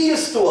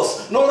appeals to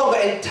us, no longer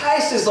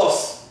entices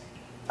us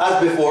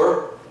as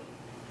before,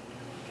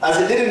 as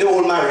it did in the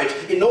old marriage.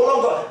 It no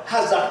longer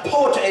has that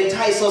power to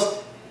entice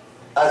us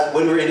as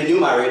when we're in the new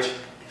marriage.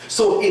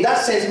 So in that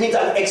sense, it means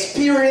that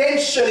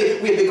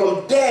experientially we have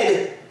become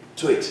dead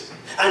to it.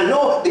 And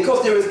now,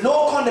 because there is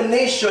no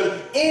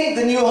condemnation in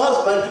the new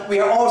husband, we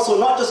are also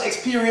not just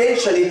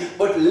experientially,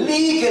 but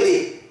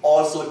legally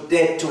also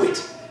dead to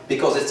it.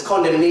 Because its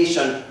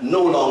condemnation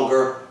no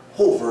longer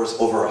hovers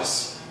over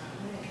us.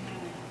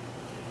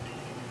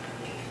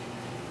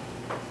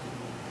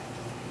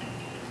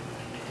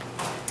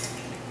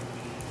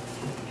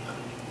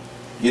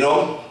 You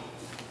know,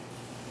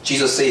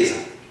 Jesus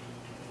says,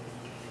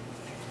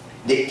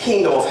 the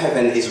kingdom of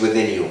heaven is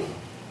within you.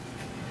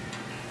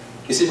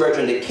 You see,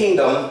 brethren, the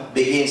kingdom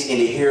begins in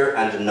the here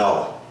and the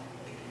now.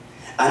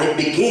 And it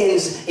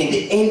begins in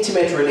the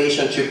intimate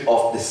relationship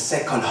of the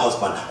second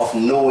husband, of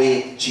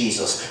knowing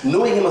Jesus,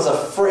 knowing him as a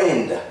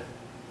friend,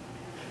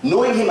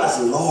 knowing him as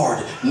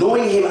Lord,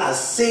 knowing him as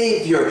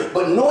Savior,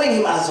 but knowing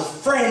him as a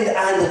friend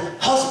and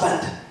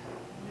husband.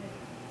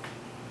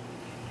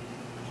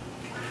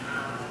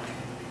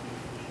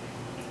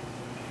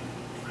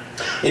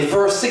 In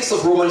verse 6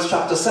 of Romans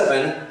chapter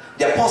 7,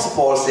 the Apostle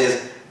Paul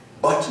says,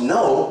 but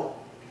now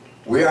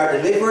we are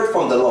delivered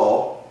from the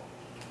law,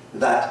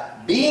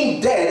 that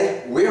being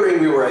dead wherein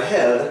we were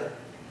held,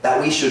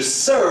 that we should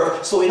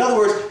serve. So in other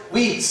words,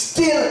 we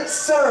still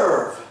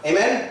serve.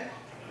 Amen?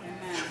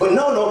 Amen. But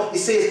no, he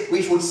says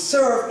we should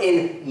serve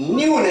in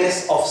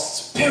newness of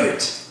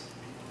spirit.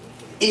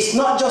 It's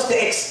not just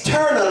the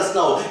externals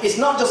now. It's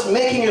not just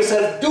making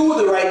yourself do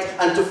the right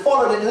and to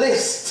follow the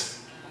list.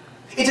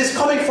 It is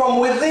coming from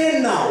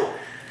within now.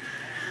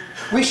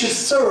 We should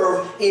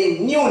serve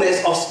in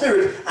newness of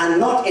spirit and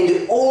not in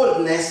the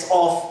oldness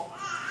of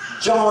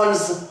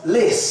John's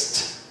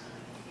list.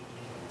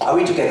 Are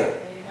we together?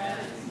 Amen.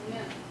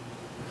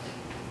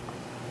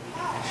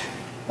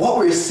 What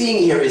we're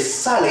seeing here is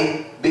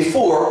Sally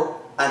before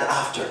and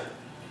after.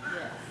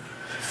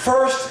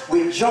 First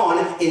with John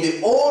in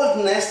the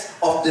oldness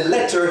of the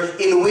letter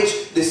in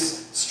which the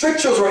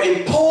strictures were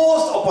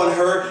imposed upon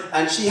her,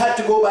 and she had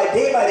to go by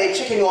day,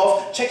 checking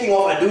off,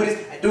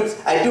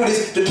 I do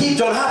this to keep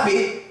John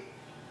happy.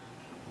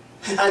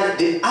 And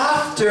then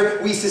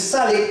after, we see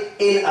Sally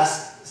in a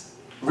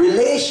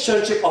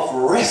relationship of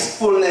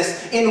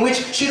restfulness in which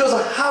she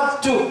doesn't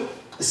have to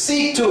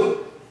seek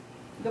to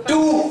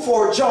do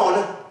for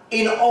John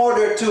in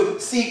order to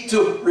seek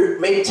to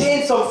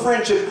maintain some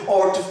friendship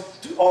or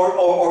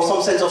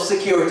some sense of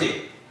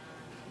security.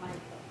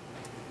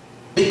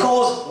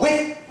 Because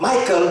with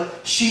Michael,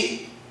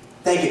 she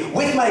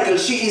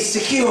is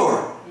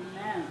secure.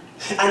 Amen.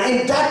 And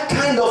in that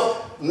kind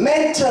of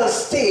mental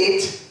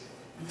state,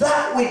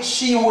 that which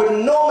she would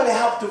normally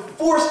have to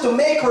force to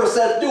make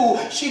herself do,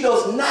 she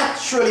does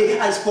naturally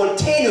and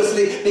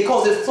spontaneously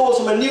because it flows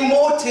from a new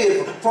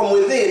motive from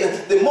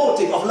within, the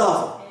motive of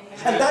love.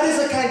 And that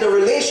is the kind of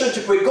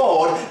relationship with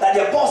God that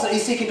the apostle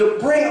is seeking to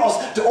bring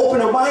us, to open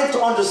our minds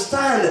to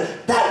understand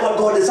that what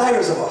God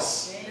desires of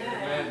us.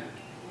 Amen.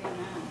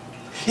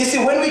 You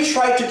see, when we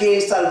try to gain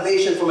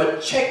salvation from a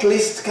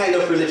checklist kind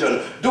of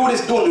religion, do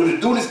this, don't do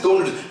this, do this,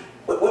 don't do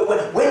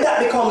this, when that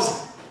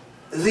becomes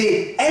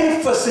the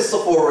emphasis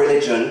of our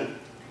religion,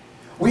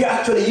 we are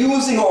actually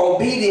using our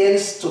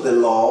obedience to the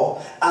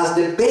law as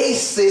the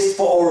basis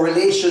for our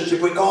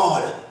relationship with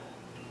God.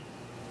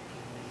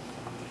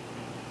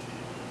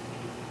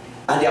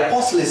 And the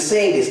apostle is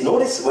saying this.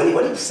 Notice what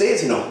he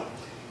says,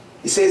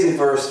 He says in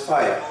verse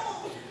 5,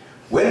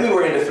 when we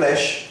were in the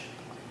flesh,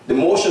 the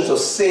motions of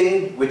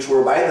sin which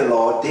were by the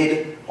law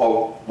did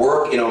or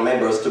work in our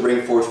members to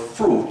bring forth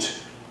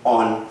fruit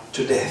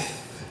unto death.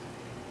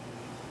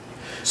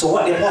 So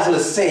what the apostle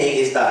is saying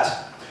is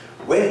that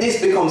when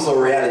this becomes a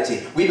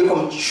reality, we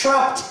become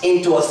trapped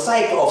into a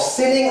cycle of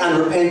sinning and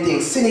repenting,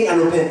 sinning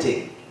and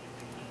repenting.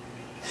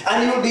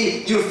 And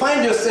you'll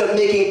find yourself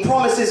making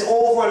promises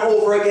over and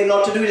over again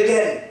not to do it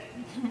again.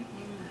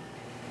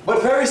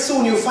 But very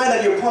soon you'll find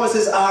that your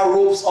promises are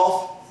ropes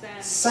of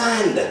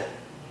sand.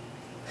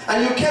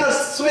 And you cannot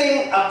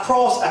swing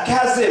across a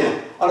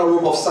chasm on a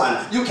rope of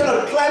sand. You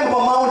cannot climb up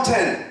a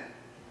mountain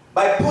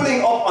by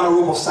pulling up on a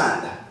rope of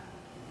sand.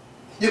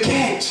 You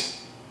can't.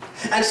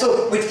 And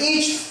so with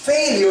each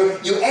failure,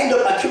 you end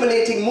up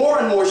accumulating more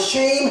and more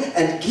shame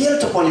and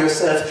guilt upon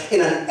yourself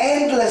in an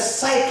endless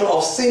cycle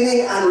of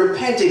sinning and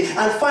repenting.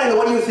 And finally,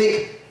 what do you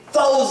think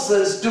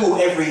thousands do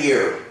every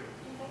year?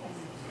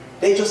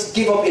 They just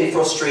give up in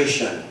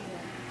frustration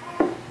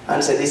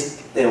and say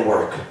this didn't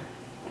work.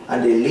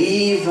 And they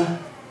leave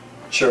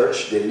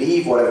church, they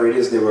leave whatever it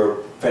is they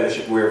were,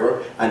 fellowship,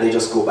 wherever, and they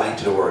just go back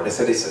to the world. They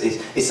said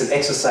it's an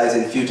exercise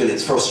in futility,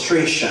 it's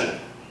frustration.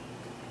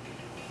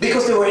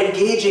 Because they were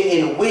engaging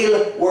in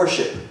will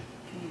worship.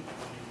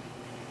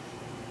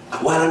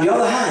 While on the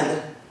other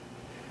hand,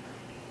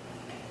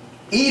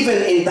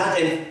 even in that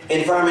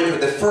environment with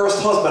the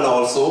first husband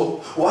also,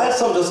 while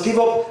some just give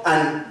up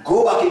and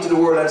go back into the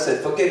world and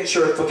said, forget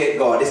church, forget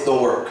God, this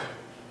don't work.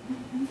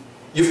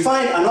 You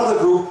find another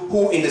group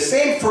who in the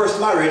same first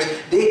marriage,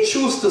 they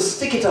choose to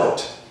stick it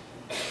out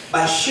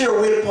by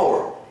sheer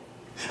willpower.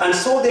 And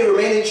so they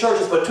remain in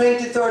churches for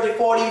 20, 30,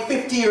 40,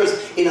 50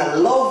 years in a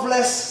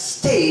loveless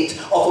state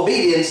of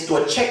obedience to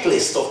a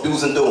checklist of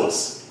do's and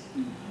don'ts,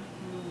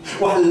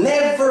 while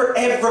never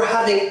ever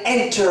having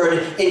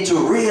entered into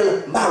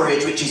real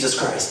marriage with Jesus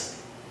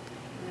Christ.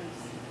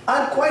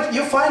 And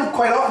you find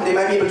quite often they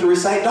might be able to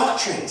recite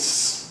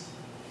doctrines,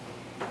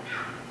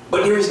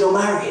 but there is no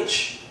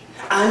marriage.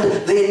 And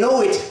they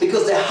know it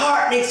because their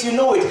heart makes you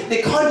know it,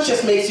 the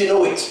conscience makes you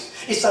know it.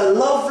 It's a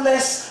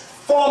loveless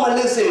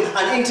formalism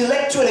and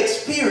intellectual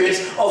experience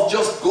of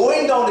just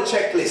going down the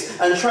checklist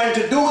and trying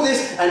to do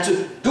this and to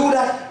do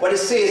that, what it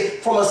says,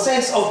 from a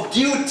sense of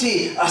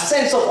duty, a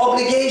sense of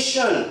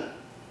obligation.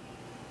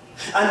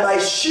 And by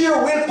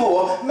sheer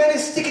willpower, many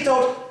stick it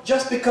out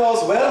just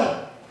because,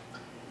 well,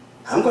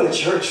 I'm going to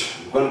church,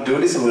 I'm going to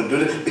do this, I'm going to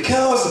do this,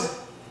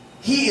 because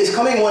he is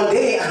coming one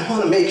day and I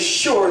want to make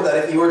sure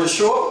that if he were to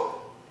show up,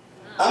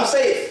 I'm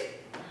safe.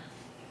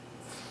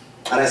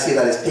 And I see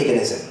that as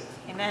paganism.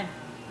 Amen.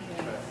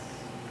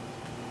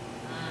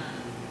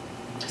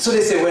 So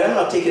they say, well, I'm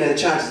not taking any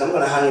chances. I'm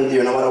going to hang in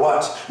there no matter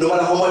what. No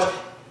matter how much.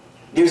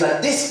 There's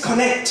a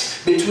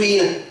disconnect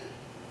between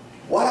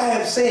what I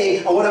am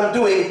saying and what I'm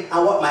doing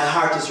and what my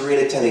heart is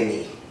really telling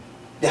me.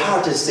 The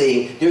heart is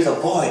saying, there's a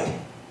void.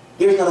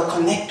 There's not a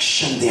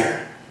connection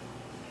there.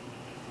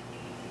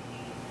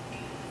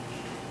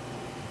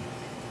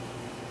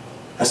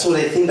 And so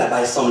they think that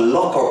by some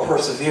luck or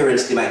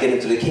perseverance they might get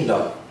into the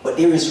kingdom. But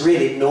there is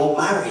really no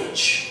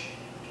marriage.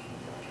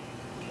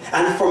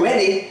 And for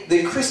many,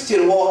 the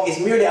Christian walk is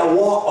merely a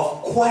walk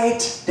of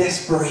quiet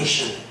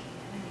desperation.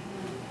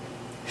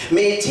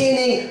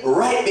 Maintaining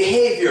right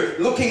behavior,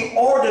 looking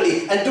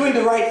orderly and doing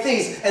the right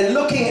things, and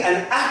looking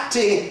and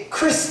acting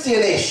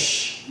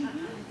Christianish.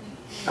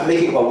 I'm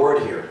making up a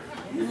word here.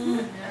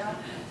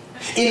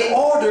 In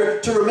order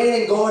to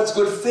remain in God's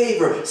good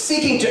favor,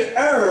 seeking to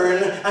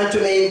earn and to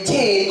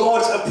maintain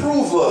God's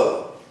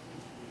approval.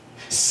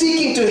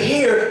 Seeking to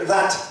hear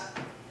that,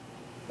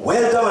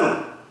 well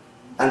done,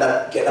 and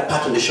that get a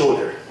pat on the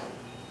shoulder.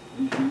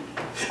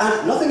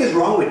 And nothing is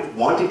wrong with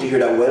wanting to hear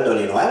that well done,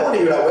 you know. I want to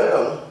hear that well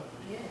done.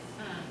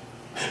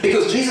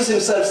 Because Jesus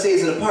himself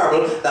says in the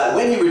parable that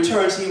when he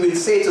returns, he will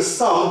say to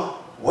some,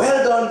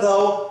 well done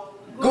thou,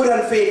 good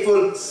and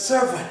faithful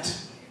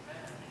servant.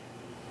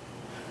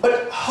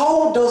 But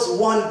how does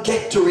one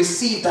get to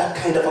receive that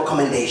kind of a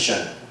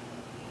commendation?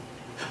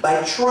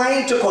 By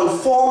trying to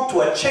conform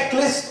to a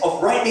checklist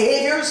of right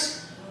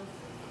behaviors?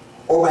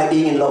 Or by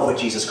being in love with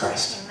Jesus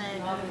Christ?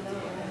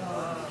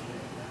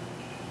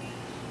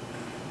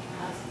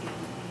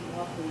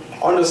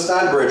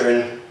 Understand,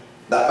 brethren,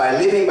 that by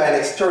living by an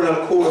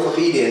external code of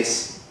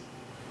obedience,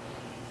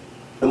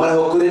 no matter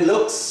how good it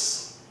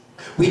looks,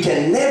 we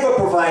can never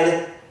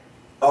provide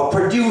or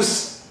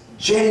produce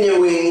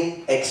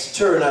genuine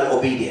external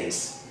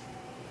obedience.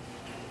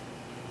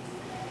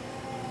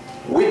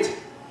 With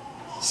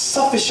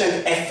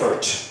sufficient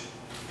effort,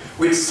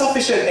 with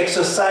sufficient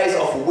exercise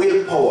of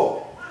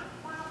willpower,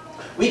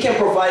 we can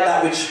provide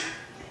that which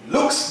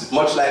looks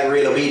much like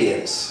real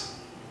obedience.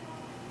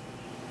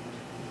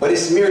 But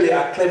it's merely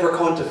a clever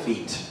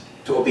counterfeit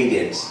to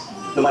obedience,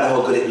 no matter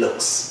how good it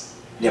looks.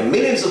 There are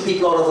millions of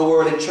people out of the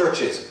world in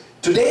churches,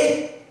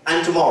 today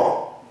and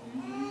tomorrow,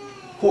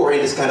 who are in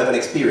this kind of an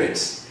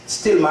experience,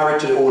 still married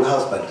to the old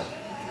husband.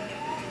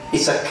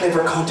 It's a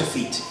clever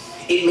counterfeit.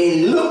 It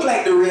may look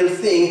like the real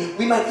thing.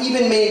 We might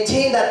even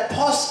maintain that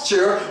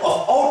posture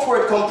of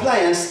outward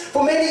compliance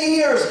for many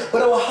years,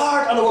 but our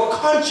heart and our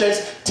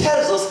conscience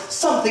tells us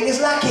something is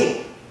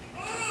lacking.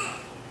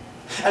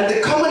 And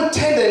the common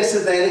tendency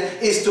then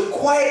is to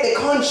quiet the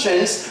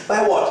conscience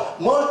by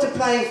what?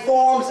 Multiplying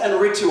forms and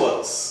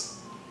rituals.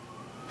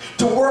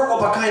 to work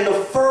up a kind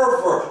of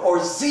fervor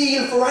or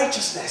zeal for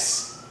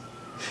righteousness.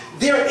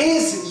 There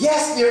is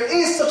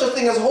such a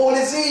thing as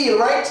holy zeal,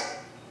 right?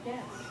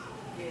 Yes.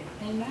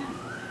 Amen.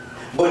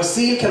 But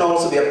zeal can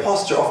also be a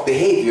posture of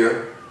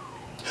behavior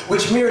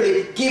which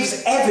merely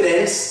gives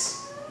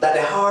evidence that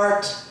the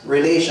heart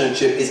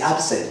relationship is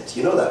absent.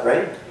 You know that,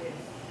 right?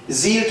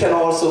 Zeal can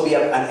also be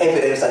an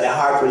evidence that the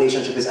heart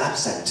relationship is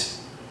absent.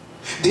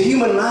 The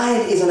human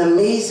mind is an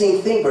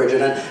amazing thing,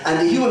 brethren, and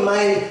the human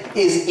mind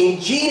is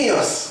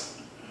ingenious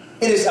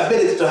in its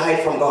ability to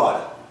hide from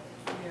God.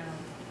 Yeah.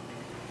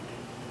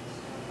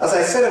 As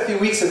I said a few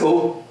weeks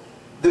ago,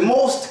 the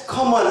most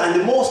common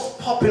and the most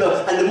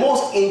popular and the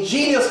most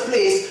ingenious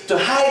place to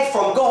hide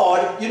from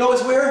God, you know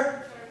is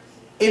where?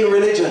 In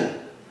religion.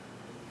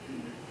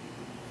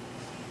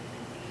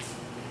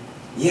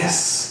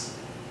 Yes.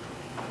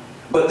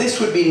 But this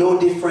would be no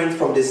different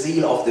from the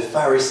zeal of the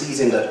Pharisees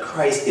in that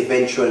Christ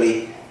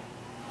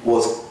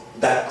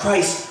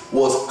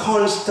was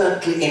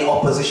constantly in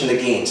opposition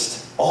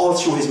against all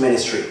through his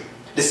ministry.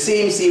 The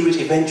same zeal which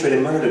eventually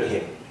murdered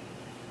him.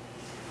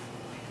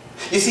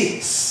 You see,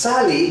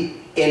 Sally,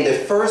 in the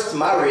first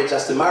marriage,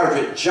 as the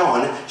marriage with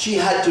John, she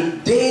had to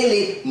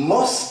daily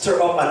muster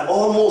up an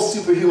almost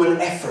superhuman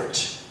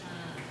effort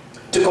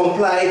to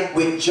comply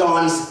with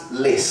John's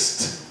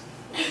list.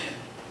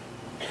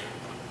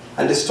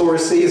 And the story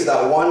says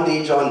that one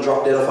day John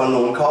dropped dead of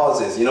unknown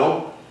causes, you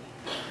know?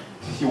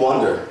 You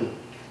wonder.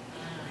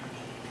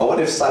 I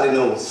wonder if Sally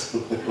knows.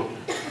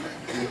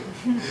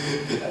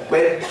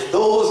 But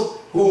those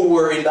who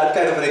were in that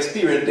kind of an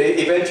experience, they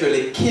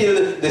eventually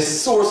killed the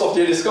source of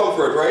their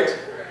discomfort, right?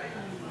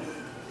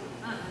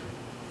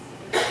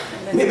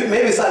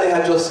 Maybe Sally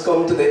had just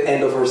come to the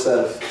end of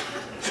herself.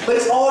 But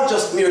it's all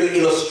just merely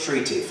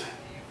illustrative.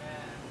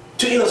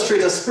 To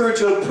illustrate a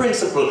spiritual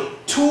principle,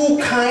 two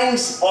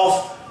kinds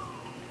of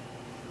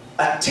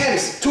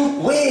attempts, two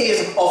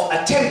ways of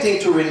attempting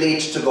to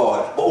relate to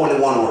God, but only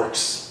one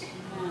works.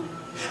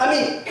 I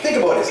mean, think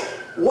about this.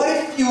 What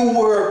if you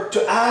were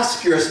to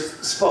ask your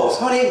spouse,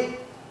 honey,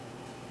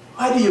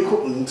 why do you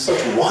cook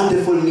such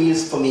wonderful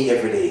meals for me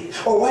every day?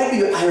 Or why do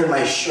you iron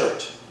my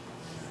shirt?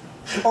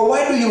 Or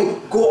why do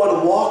you go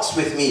on walks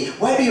with me?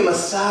 Why do you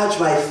massage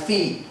my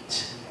feet?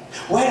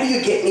 Why do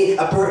you get me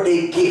a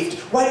birthday gift?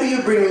 Why do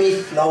you bring me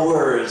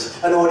flowers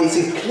and all these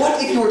things?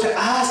 What if you were to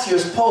ask your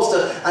spouse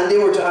and they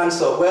were to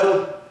answer,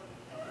 well,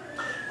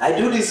 I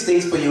do these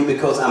things for you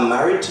because I'm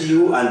married to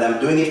you and I'm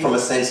doing it from a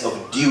sense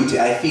of duty.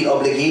 I feel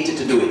obligated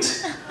to do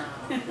it.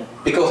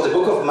 Because the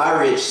book of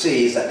marriage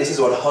says that this is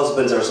what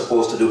husbands are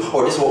supposed to do,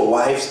 or this is what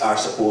wives are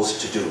supposed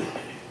to do.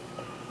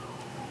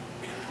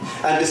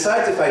 And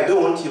besides, if I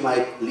don't, you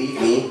might leave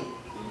me.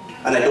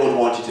 And I don't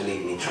want you to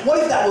leave me. What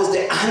if that was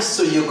the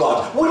answer you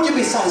got? Wouldn't you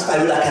be satisfied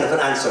with that kind of an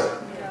answer?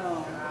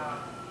 No.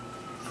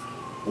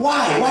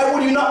 Why? Why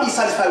would you not be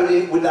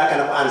satisfied with that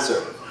kind of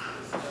answer?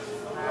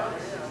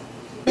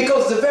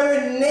 Because the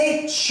very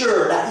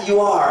nature that you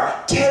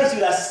are tells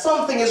you that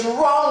something is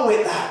wrong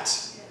with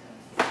that.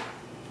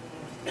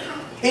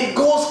 It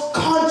goes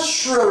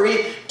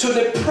contrary to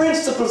the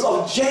principles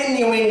of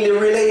genuinely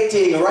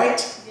relating, right?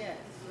 Yes.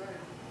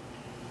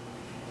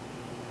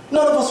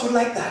 None of us would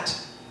like that.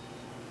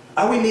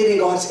 Are we made in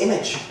God's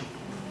image?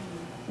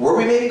 Were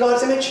we made in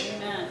God's image?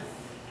 Amen.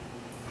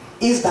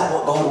 Is that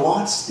what God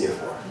wants,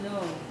 therefore?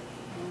 No.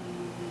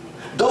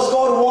 Does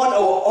God want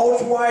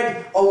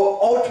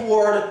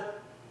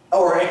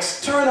our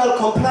external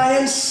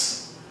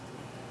compliance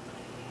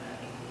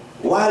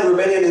while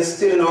rebellion is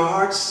still in our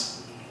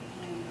hearts?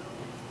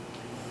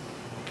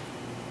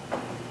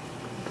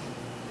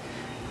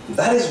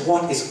 That is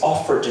what is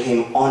offered to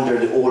him under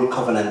the old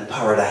covenant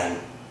paradigm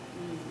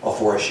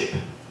of worship.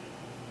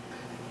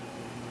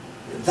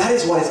 That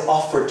is what is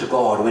offered to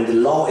God when the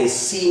law is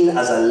seen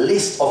as a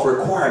list of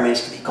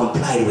requirements to be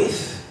complied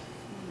with.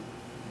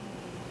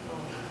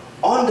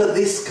 Under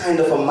this kind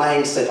of a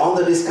mindset,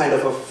 under this kind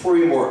of a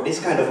framework, this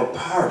kind of a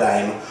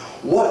paradigm,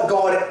 what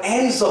God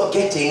ends up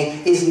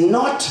getting is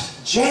not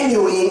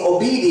genuine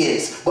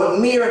obedience, but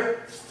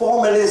mere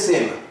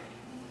formalism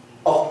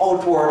of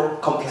outward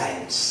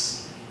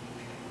compliance.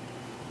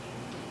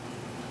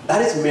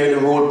 That is merely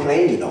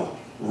role-playing, you know.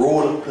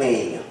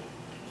 Role-playing.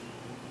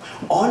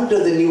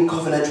 Under the new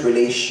covenant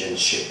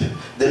relationship,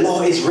 the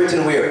law is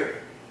written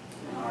where?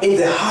 In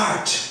the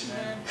heart.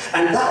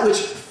 And that which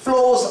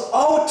flows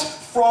out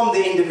from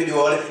the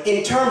individual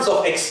in terms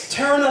of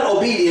external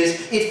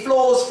obedience, it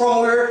flows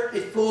from where?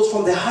 It flows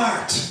from the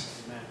heart.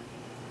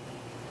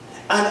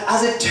 And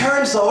as it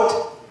turns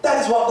out,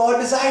 that is what God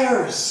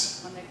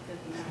desires.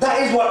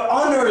 That is what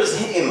honors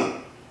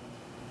him.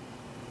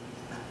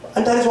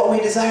 And that is what we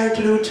desire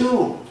to do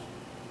too.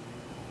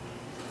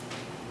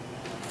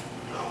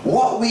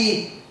 What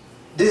we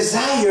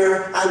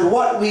desire and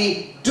what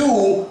we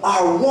do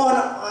are one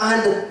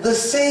and the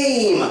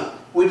same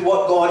with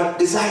what God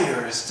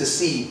desires to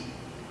see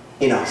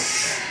in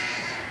us.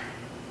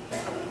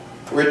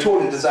 We're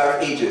told in Desire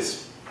of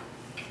Ages,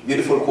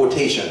 beautiful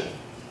quotation,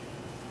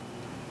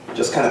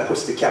 just kind of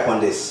puts the cap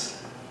on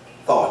this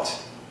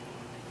thought.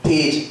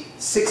 Page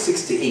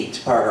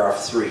 668,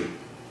 paragraph 3.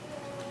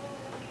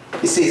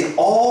 It says,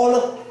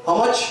 all, how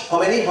much?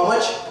 How many? How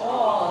much?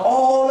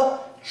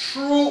 All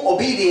true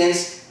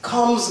obedience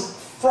comes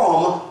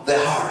from the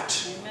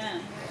heart.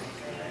 Amen.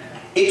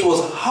 It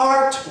was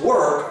heart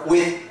work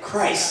with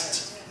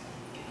Christ.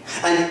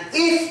 And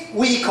if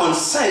we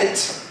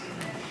consent,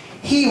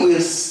 He will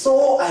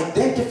so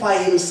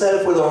identify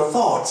Himself with our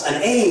thoughts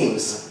and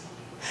aims,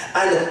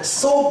 and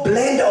so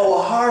blend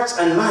our hearts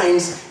and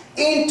minds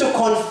into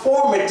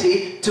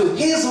conformity to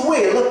His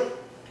will,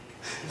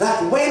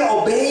 that when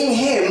obeying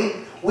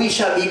Him, we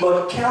shall be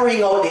but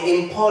carrying out the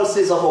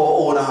impulses of our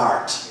own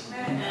heart.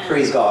 Amen.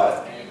 Praise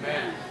God.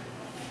 Amen.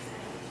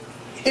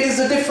 It is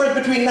the difference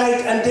between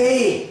night and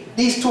day.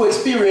 These two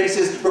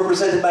experiences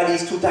represented by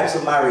these two types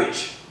of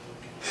marriage.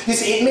 You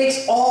see, it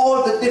makes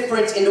all the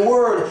difference in the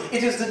world.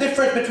 It is the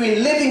difference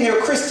between living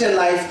your Christian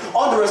life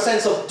under a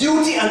sense of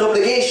duty and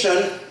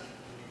obligation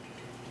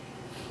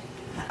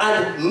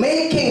and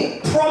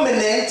making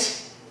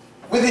prominent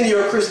within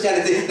your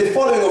Christianity the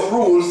following of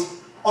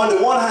rules on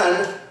the one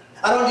hand,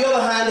 and on the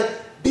other hand,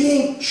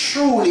 being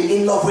truly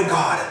in love with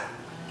God,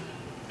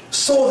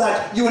 so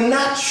that you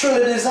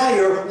naturally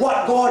desire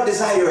what God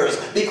desires,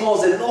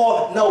 because the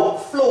law now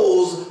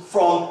flows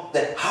from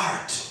the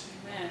heart.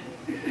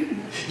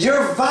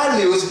 Your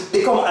values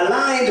become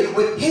aligned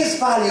with His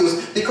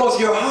values because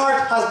your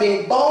heart has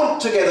been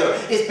bound together.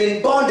 It's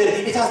been bonded.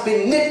 It has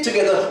been knit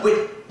together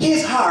with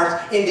His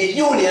heart in the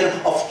union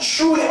of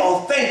truly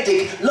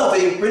authentic,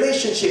 loving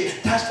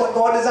relationship. That's what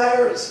God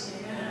desires.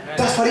 Amen.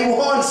 That's what He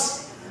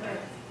wants.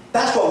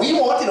 That's what we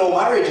want in our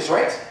marriages,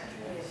 right?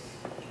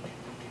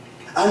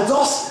 And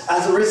thus,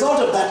 as a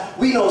result of that,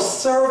 we now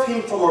serve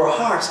Him from our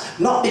hearts,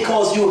 not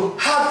because you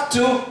have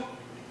to,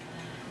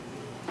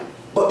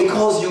 but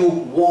because you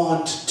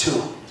want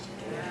to.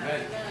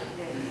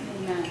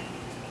 Amen.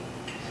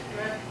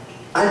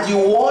 And you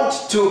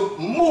want to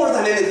more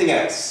than anything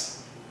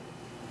else.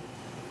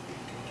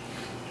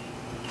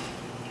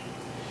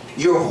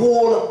 Your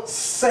whole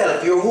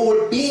self, your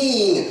whole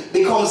being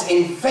becomes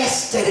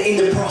invested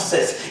in the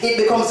process. It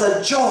becomes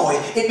a joy.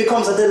 It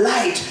becomes a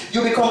delight.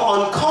 You become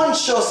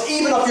unconscious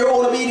even of your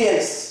own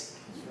obedience.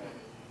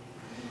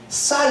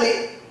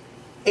 Sally,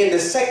 in the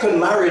second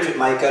marriage with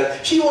Michael,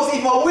 she wasn't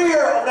even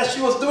aware of that she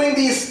was doing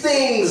these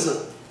things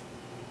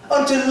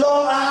until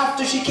long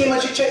after she came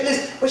and she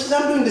checklist. But she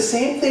said, I'm doing the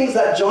same things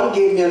that John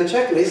gave me on the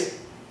checklist.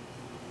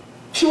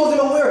 She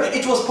wasn't even aware.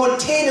 It was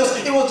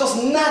spontaneous. It was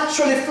just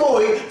naturally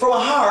flowing from a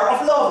heart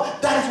of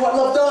love. That is what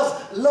love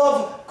does.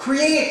 Love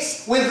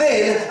creates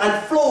within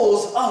and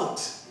flows out.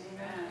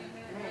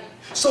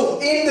 So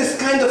in this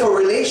kind of a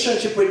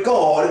relationship with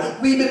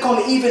God, we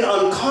become even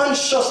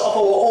unconscious of our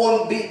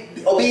own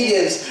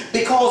obedience,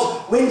 because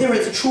when there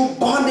is a true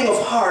bonding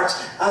of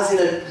hearts, as in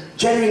a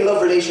genuine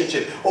love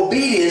relationship,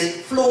 obedience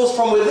flows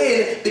from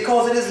within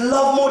because it is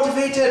love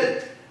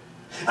motivated.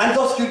 And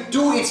thus you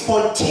do it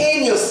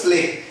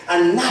spontaneously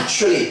and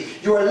naturally.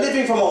 You are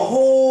living from a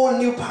whole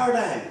new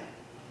paradigm.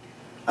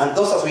 And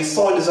thus, as we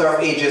saw in Desire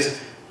of Ages,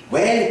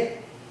 when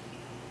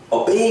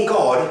obeying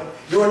God,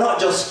 you are not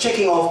just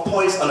checking off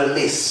points on a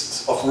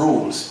list of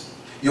rules.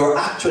 You are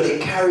actually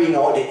carrying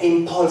out the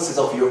impulses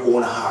of your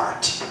own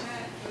heart.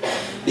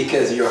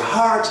 Because your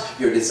heart,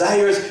 your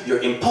desires, your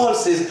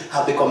impulses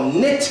have become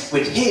knit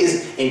with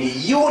His in the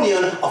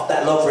union of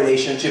that love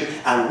relationship.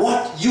 And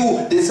what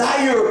you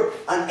desire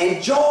and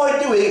enjoy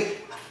doing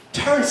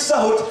turns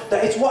out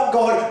that it's what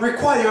God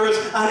requires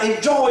and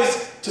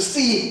enjoys to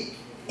see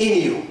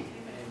in you.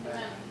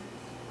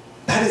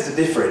 That is the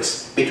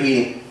difference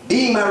between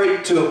being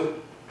married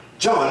to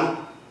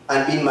John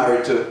and being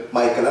married to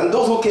Michael. And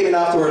those who came in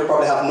afterwards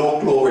probably have no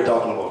clue what we're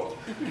talking about.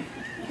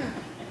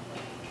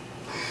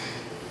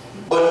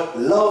 But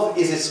love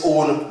is its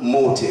own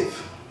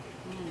motive.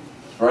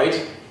 Right?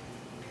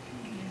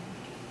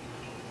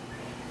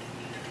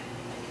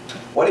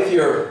 What if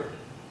your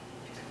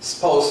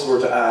spouse were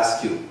to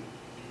ask you,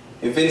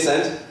 hey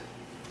Vincent,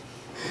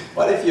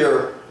 what if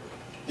your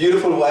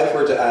beautiful wife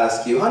were to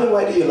ask you, honey,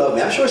 why do you love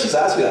me? I'm sure she's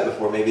asked you that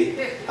before, maybe.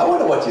 I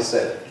wonder what you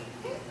said.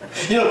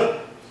 You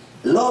know,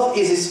 love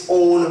is its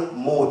own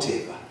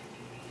motive.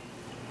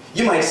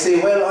 You might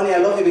say, well, honey, I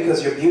love you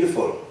because you're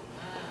beautiful.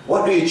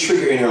 What do you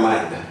trigger in your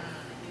mind?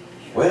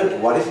 Well,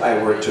 what if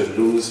I were to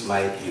lose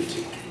my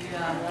beauty?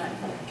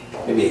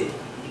 Maybe.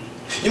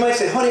 You might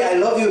say, honey, I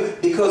love you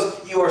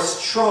because you are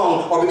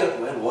strong. Or because,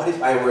 well, what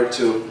if I were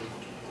to...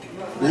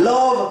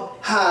 Love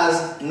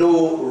has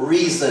no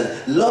reason.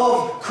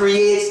 Love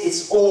creates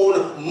its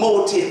own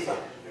motive.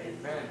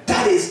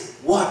 That is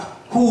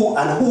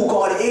who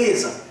God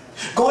is.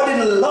 God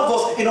didn't love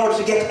us in order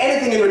to get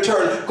anything in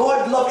return.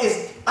 God's love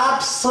is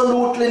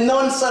absolutely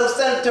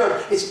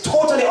non-self-centered. It's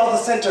totally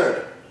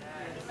other-centered.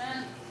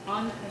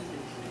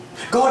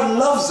 God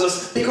loves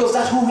us because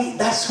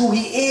that's who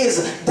He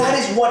is. That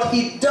is what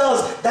He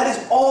does. That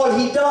is all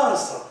He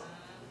does.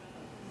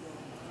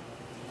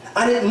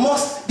 And it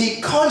must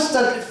be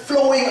constantly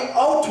flowing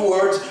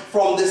outwards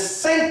from the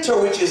center,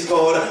 which is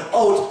God,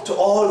 out to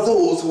all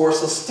those who are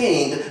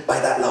sustained by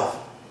that love.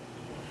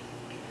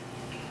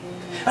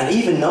 And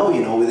even now,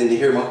 you know, within the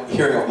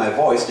hearing of my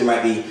voice, there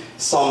might be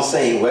some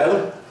saying,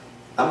 well,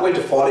 I'm going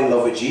to fall in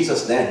love with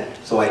Jesus then,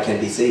 so I can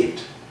be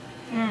saved.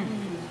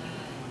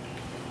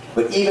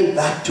 But even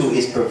that too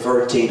is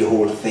perverting the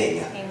whole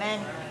thing.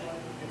 Amen.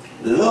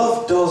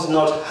 Love does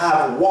not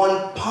have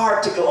one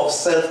particle of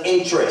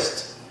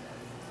self-interest.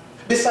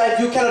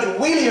 Besides, you cannot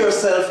will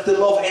yourself to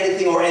love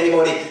anything or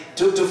anybody,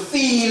 to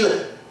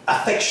feel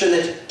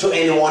affectionate to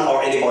anyone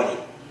or anybody.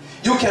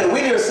 You can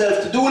will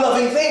yourself to do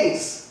loving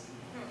things.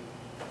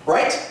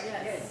 Right?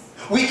 Yes.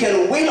 We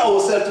can will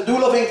ourselves to do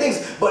loving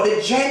things, but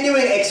the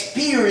genuine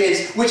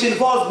experience, which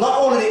involves not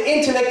only the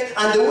intellect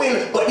and the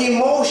will, but the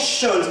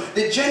emotions,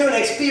 the genuine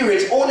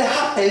experience only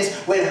happens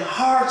when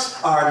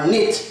hearts are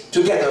knit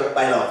together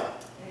by love.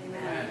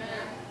 Amen.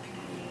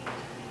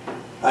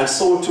 And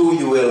so too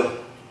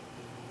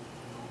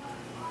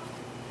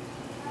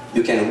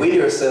you can will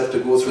yourself to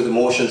go through the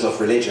motions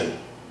of religion,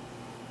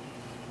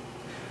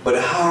 but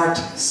the heart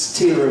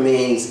still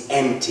remains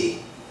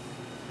empty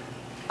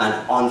and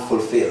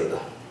unfulfilled.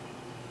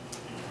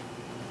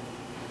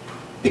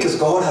 Because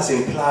God has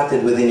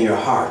implanted within your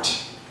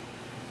heart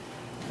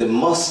the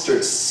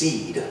mustard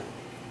seed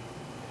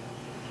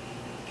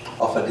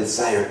of a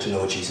desire to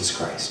know Jesus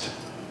Christ.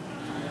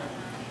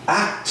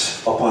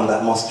 Act upon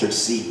that mustard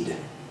seed.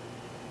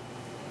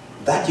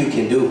 That you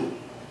can do.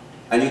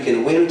 And you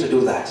can will to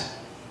do that.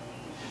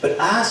 But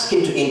ask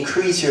Him to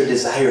increase your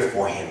desire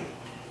for Him.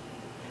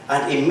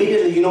 And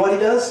immediately, you know what He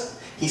does?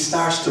 He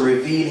starts to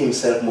reveal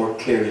Himself more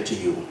clearly to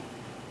you.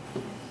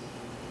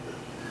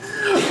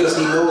 Because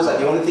He knows that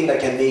the only thing that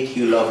can make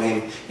you love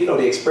Him, you know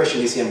the expression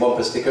you see in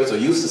bumper stickers, or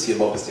used to see in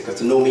bumper stickers,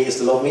 to know me is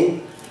to love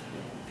me.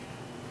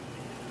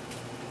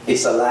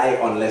 It's a lie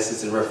unless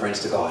it's in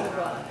reference to God.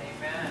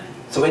 Amen.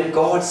 So when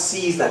God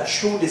sees that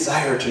true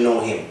desire to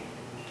know Him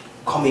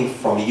coming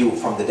from you,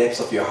 from the depths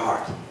of your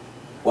heart,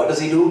 what does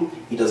He do?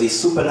 Does He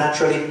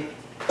supernaturally,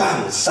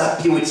 bam,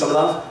 zap you with some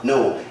love?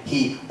 No,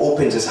 He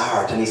opens His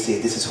heart and He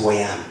says, this is who I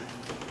am.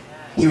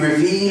 He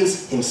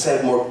reveals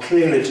Himself more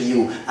clearly to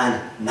you,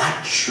 and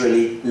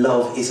naturally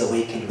love is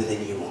awakened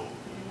within you.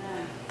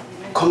 Amen.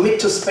 Commit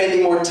to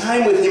spending more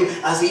time with Him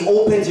as He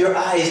opens your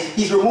eyes.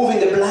 He's removing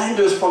the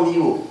blinders from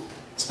you.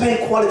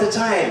 Spend quality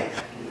time.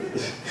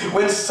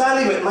 When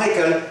Sally met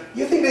Michael,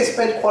 you think they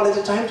spent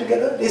quality time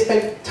together? They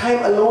spent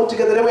time alone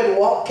together. They went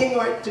walking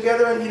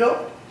together and, you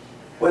know,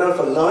 went out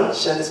for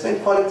lunch and they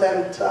spent quality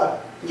time,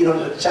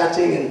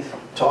 chatting and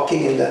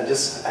talking and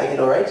just hanging,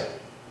 all right?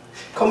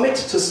 Commit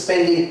to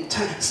spending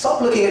time.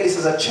 Stop looking at this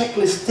as a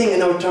checklist thing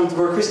in our terms of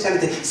our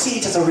Christianity. See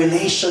it as a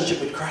relationship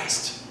with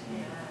Christ.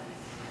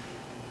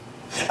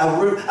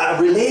 A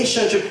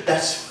relationship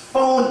that's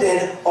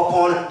founded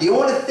upon the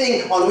only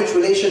thing on which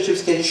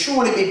relationships can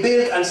truly be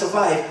built and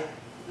survive: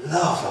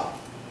 love.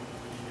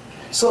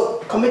 So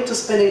commit to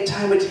spending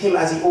time with Him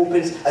as He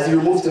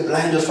removes the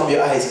blinders from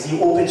your eyes, as He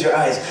opens your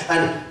eyes,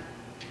 and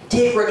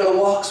take regular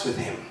walks with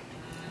Him.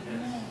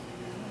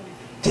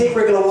 Take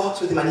regular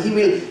walks with Him, and He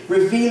will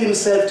reveal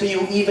Himself to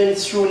you even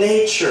through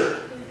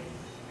nature.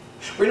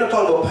 We're not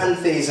talking about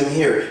pantheism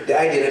here, the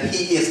idea that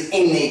He is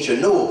in nature.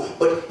 No,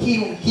 but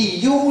He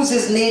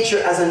uses nature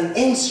as an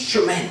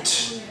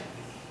instrument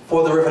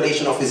for the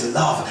revelation of His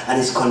love and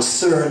His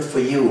concern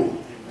for you.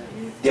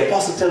 The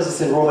apostle tells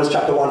us in Romans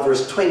chapter 1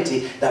 verse 20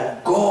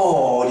 that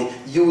God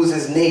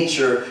uses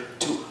nature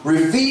to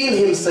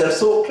reveal Himself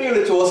so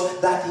clearly to us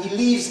that He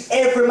leaves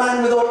every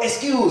man without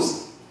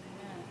excuse.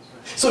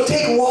 So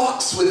take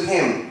walks with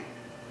Him.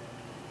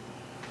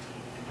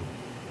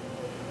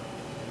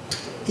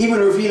 He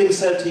will reveal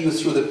Himself to you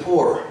through the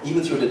poor,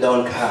 even through the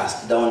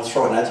downcast, the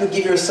downtrodden. As you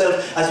give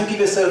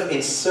yourself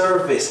in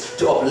service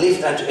to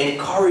uplift and to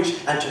encourage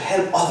and to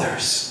help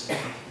others,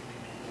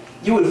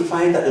 you will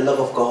find that the love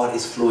of God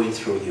is flowing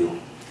through you.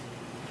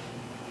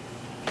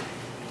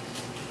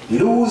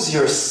 Lose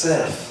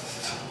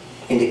yourself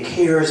in the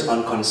cares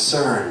and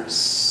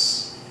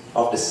concerns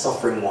of the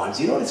suffering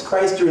ones. You notice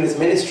Christ during His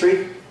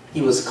ministry,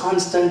 He was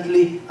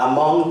constantly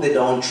among the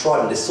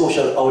downtrodden, the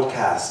social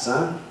outcasts,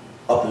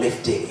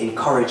 uplifting,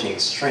 encouraging,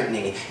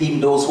 strengthening, even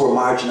those who were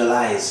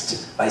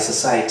marginalized by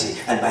society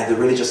and by the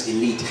religious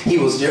elite. He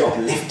was there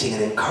uplifting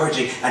and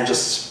encouraging and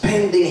just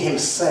spending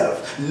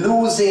Himself,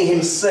 losing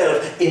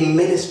Himself in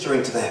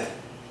ministering to them.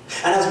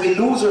 And as we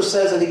lose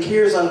ourselves in the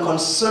cares and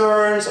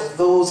concerns of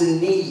those in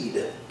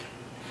need,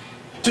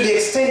 to the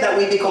extent that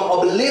we become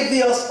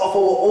oblivious of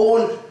our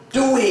own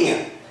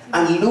doing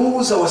and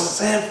lose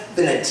ourselves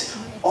in it,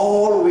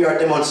 all we are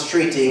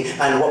demonstrating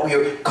and what we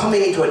are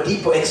coming into a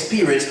deeper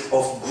experience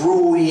of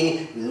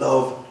growing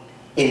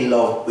in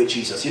love with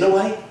Jesus. You know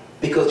why?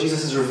 Because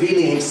Jesus is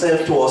revealing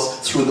Himself to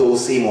us through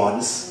those same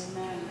ones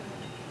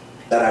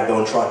that are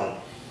downtrodden.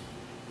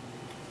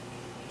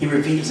 He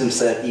reveals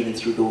Himself even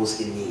through those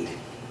in need.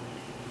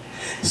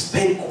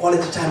 Spend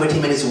quality time with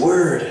Him in His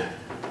Word.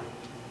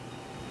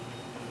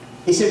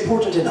 It's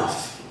important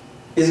enough,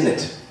 isn't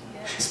it?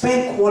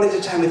 Spend quality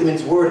time with Him in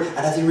His Word, and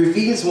as He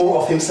reveals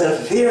more of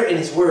Himself there in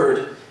His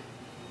Word.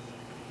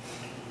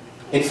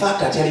 In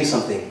fact, I tell you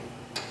something.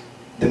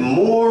 The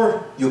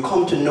more you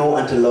come to know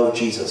and to love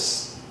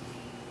Jesus,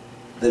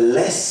 the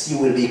less you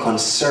will be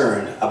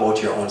concerned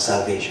about your own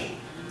salvation.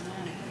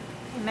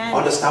 Amen.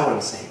 Understand what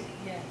I'm saying?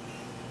 Yes.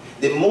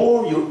 The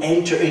more you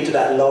enter into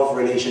that love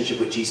relationship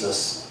with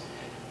Jesus,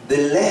 the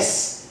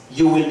less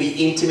you will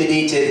be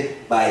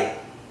intimidated by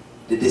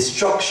the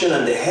destruction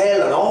and the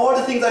hell and all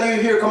the things that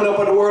you hear coming up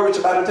in the world, which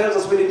the Bible tells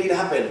us will indeed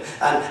happen,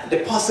 and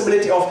the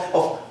possibility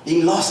of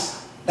being lost.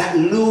 That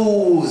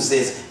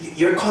loses.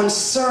 Your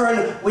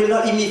concern will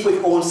not even be for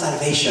your own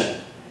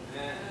salvation.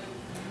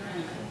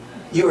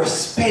 You're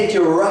spent,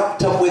 you're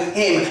wrapped up with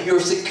Him, you're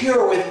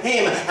secure with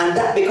Him, and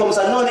that becomes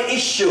a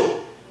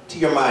non-issue to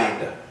your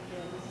mind.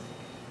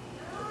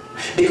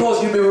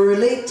 Because you'll be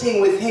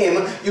relating with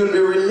Him, you'll be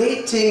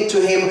relating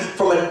to Him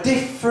from a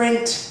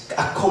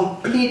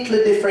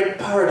completely different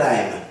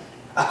paradigm,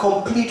 a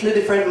completely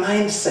different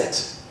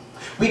mindset.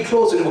 We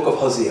close with the book of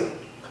Hosea.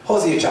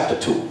 Hosea chapter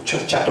 2,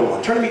 chapter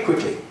 1. Turn to me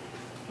quickly.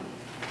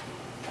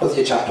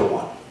 Hosea chapter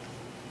 1.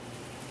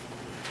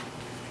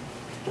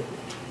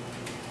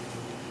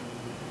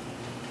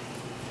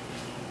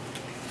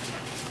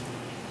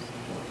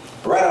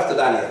 Right after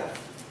Daniel.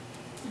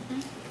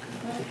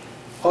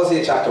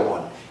 Hosea chapter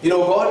 1. You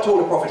know, God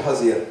told the prophet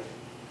Hosea.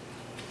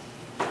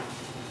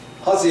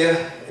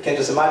 Hosea, you can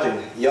just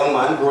imagine, young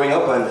man growing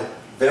up and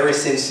very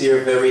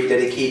sincere, very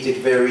dedicated,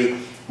 very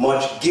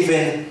much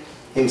given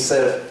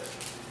himself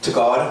to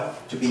God,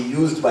 to be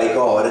used by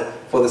God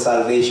for the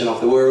salvation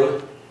of the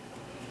world,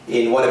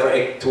 to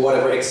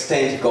whatever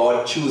extent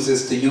God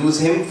chooses to use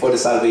him for the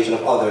salvation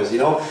of others, you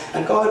know.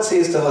 And God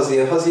says to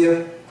Hosea,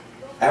 Hosea,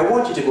 I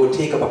want you to go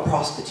take up a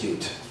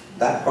prostitute,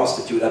 that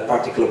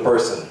particular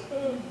person,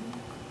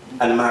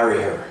 and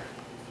marry her.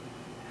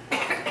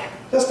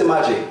 Just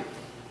imagine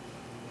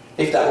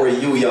if that were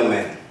you, young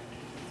man.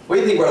 What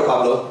do you think, Brother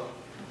Pablo?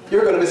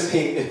 You're going to be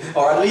saying,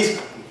 or at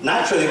least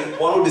naturally,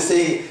 one would be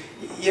saying,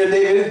 you know,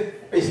 David,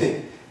 what do you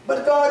think?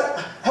 But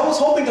God, I was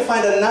hoping to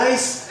find a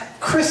nice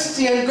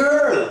Christian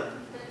girl.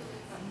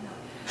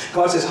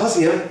 God says,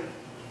 Hosea,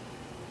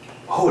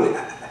 hold it.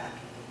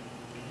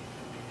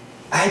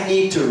 I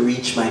need to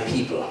reach my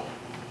people.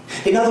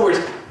 In other words,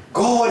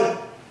 God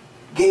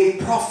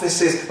gave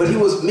prophecies, but He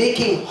was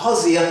making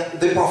Hosea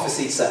the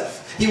prophecy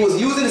itself. He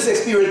was using this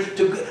experience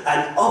to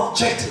an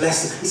object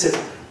lesson. He said,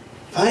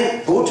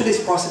 fine, go to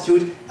this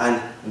prostitute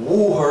and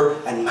woo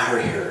her and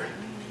marry her.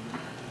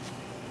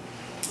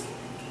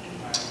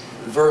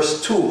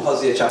 Verse 2,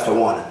 Hosea chapter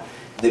 1.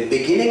 The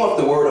beginning of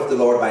the word of the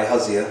Lord by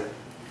Hosea.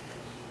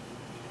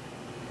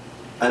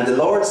 And the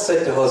Lord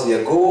said to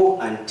Hosea, go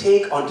and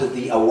take unto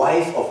thee a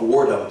wife of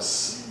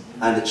whoredoms,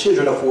 and the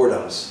children of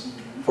whoredoms,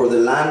 for the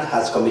land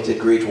has committed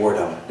great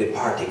whoredom,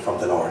 departing from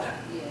the Lord.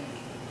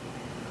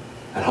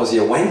 And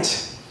Hosea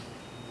went,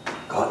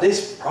 got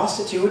this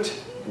prostitute,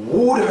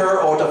 wooed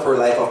her out of her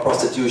life of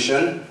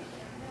prostitution,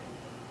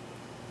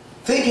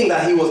 thinking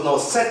that he was now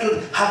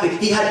settled, happy.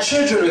 He had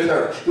children with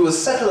her. He was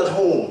settled at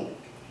home.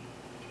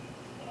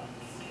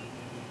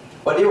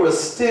 But there was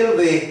still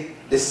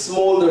the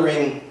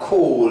smoldering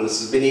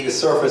coals beneath the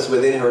surface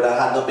within her that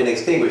had not been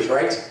extinguished,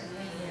 right?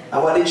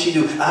 And what did she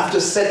do? After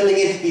settling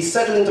in, he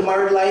settled into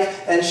married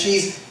life, and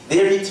she's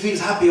there, he feels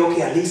happy,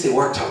 okay, at least it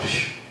worked out.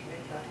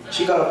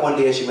 She got up one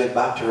day and she went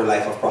back to her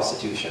life of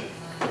prostitution.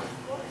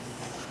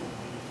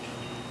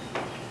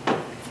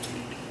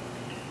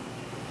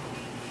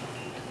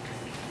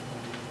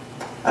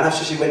 And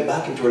after she went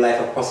back into her life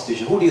of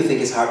prostitution, who do you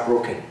think is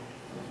heartbroken?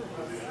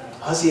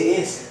 Hosea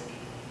is.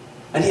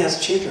 And he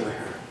has children with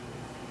her.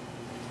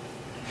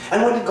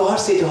 And what did God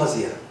say to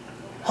Hosea?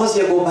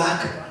 Hosea, go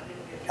back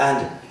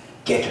and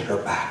get her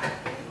back.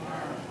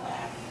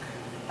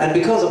 And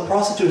because a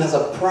prostitute has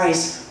a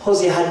price,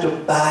 Hosea had to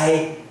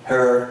buy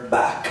her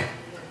back.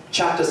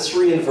 Chapter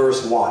 3 and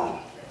verse 1.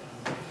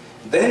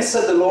 Then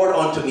said the Lord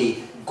unto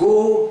me,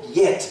 go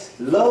yet,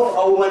 love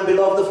a woman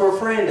beloved of her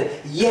friend,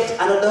 yet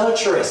an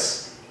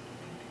adulteress.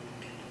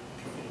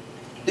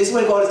 This is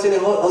when God is telling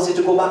Hosea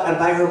to go back and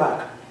buy her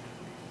back.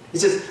 He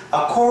says,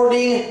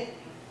 according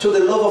to the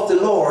love of the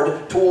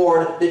Lord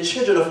toward the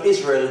children of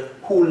Israel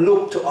who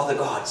look to other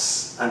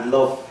gods and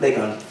love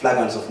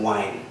flagons of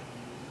wine.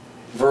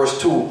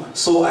 Verse 2,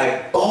 so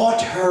I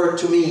bought her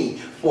to me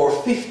for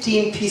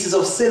 15 pieces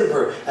of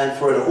silver and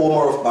for an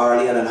homer of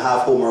barley and a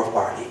half homer of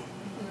barley.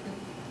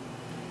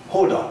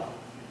 Hold on.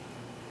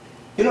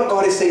 You know what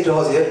God is saying to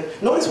Hosea?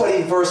 Notice what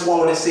in verse 1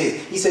 what it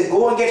says. He said,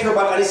 go and get her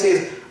back. And he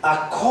says,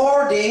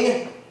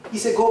 he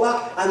said, go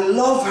back and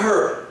love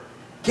her.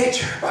 Get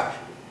her back.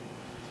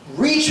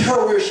 Reach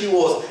her where she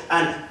was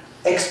and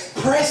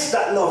express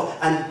that love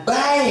and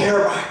buy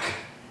her back.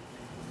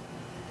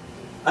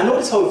 And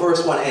notice how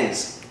verse 1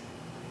 ends.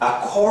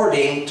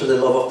 According to the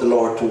love of the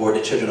Lord toward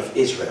the children of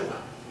Israel,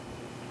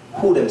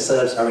 who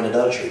themselves are in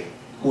adultery,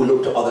 who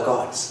look to other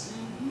gods.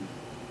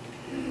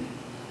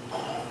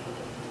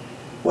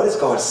 What is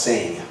God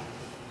saying?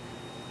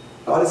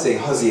 God is saying,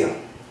 Hosea,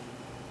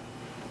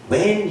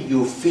 when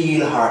you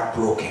feel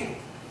heartbroken,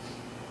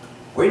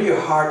 when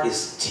your heart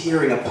is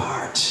tearing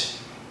apart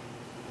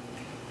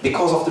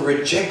because of the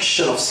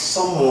rejection of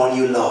someone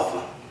you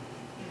love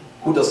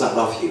who does not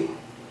love you,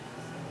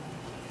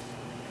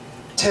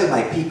 tell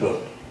my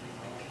people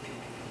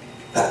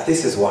that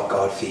this is what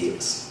God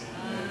feels.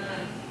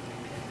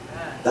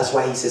 That's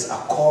why he says,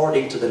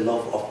 according to the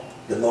love of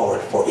the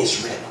Lord for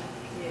Israel.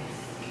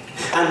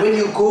 And when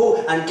you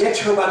go and get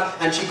her back,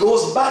 and she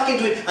goes back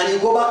into it, and you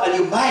go back and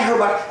you buy her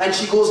back, and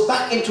she goes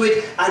back into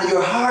it, and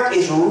your heart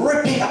is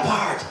ripping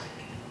apart,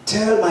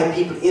 tell my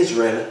people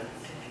Israel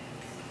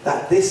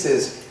that this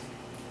is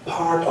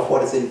part of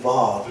what is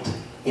involved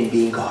in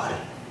being God,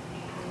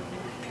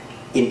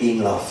 in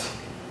being love.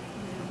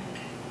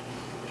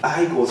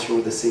 I go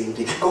through the same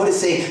thing. God is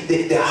saying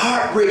the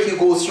heartbreak you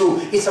go through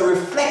is a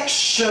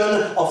reflection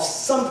of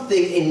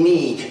something in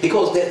me,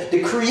 because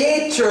the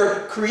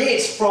Creator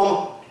creates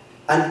from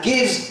and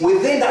gives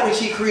within that which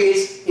he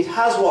creates. It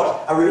has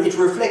what? It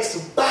reflects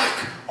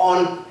back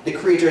on the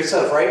Creator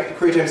itself, right? The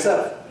Creator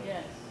himself.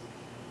 Yes.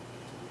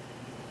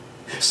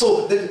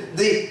 So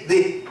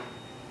the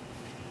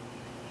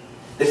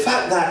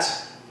fact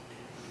that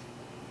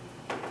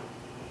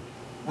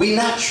we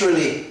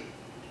naturally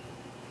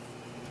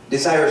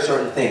desire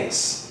certain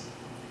things,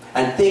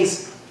 and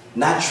things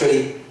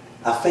naturally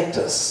affect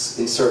us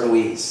in certain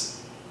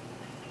ways,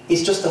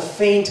 it's just a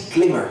faint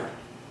glimmer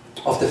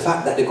of the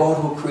fact that the God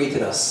who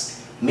created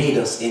us made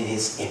us in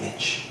his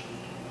image.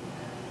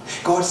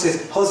 God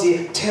says,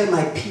 Hosea, tell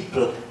my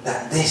people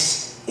that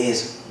this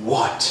is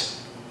what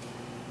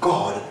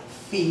God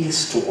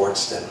feels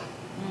towards them.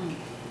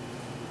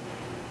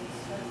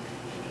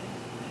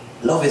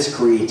 Love is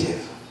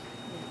creative.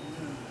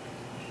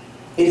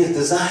 It is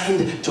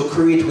designed to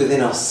create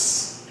within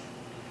us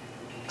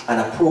an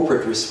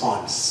appropriate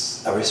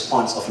response, a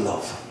response of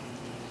love.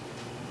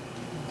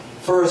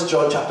 1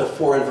 John chapter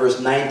 4 and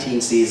verse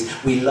 19 says,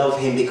 we love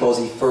him because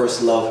he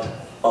first loved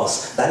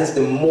us. That is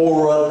the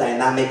moral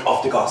dynamic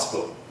of the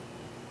gospel.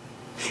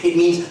 It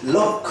means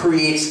love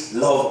creates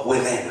love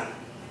within.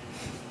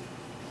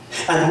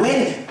 And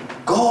when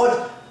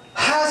God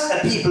has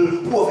a people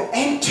who have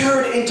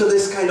entered into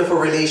this kind of a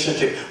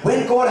relationship,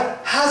 when God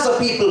has a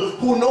people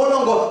who no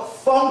longer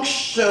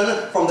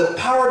function from the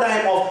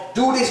paradigm of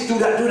do this, do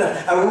that,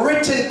 a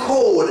written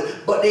code,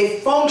 but they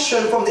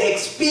function from the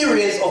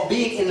experience of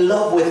being in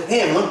love with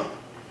him,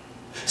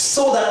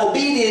 so that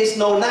obedience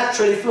now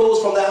naturally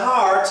flows from the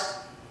heart,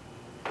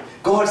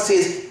 God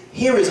says,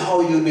 here is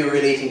how you'll be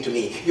relating to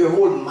me. Your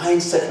whole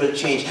mindset will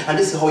change, and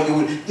this is how you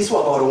will, this is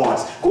what God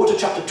wants. Go to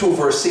chapter 2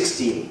 verse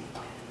 16.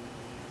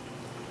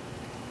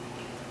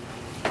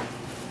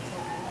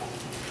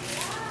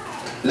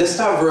 Let's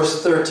start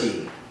verse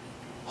 13.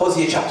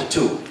 Hosea chapter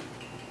 2.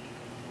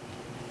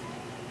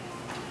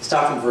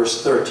 Start from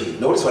verse 13.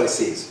 Notice what it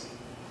says.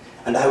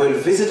 And I will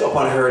visit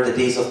upon her the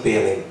days of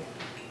Baalim,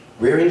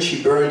 wherein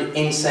she burned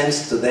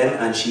incense to them,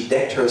 and she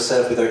decked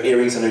herself with her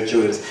earrings and her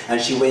jewels, and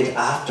she went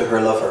after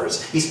her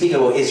lovers. He's speaking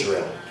about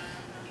Israel.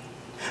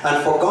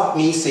 And forgot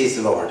me, says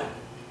the Lord.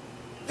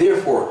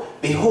 Therefore,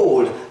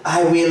 behold,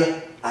 I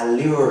will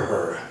allure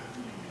her.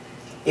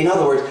 In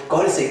other words,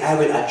 God is saying, I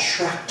will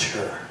attract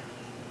her.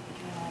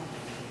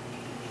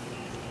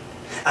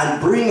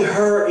 And bring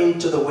her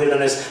into the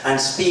wilderness and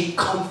speak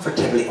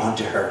comfortably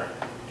unto her.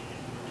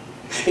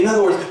 In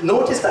other words,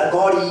 notice that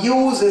God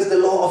uses the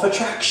law of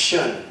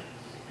attraction.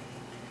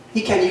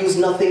 He can use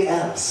nothing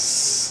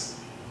else.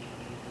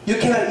 You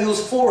cannot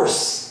use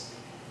force.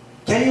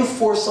 Can you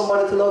force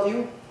somebody to love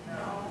you?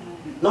 No.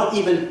 Not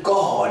even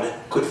God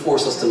could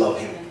force us to love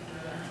him.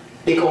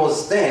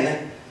 Because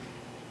then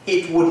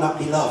it would not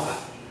be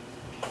love.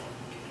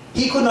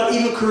 He could not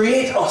even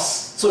create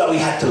us so that we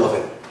had to love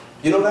him.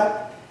 You know that?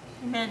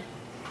 Amen.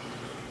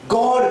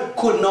 God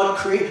could not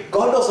create,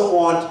 God doesn't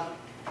want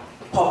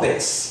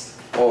puppets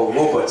or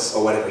robots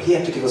or whatever. He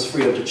had to give us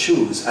freedom to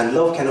choose, and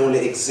love can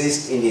only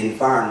exist in the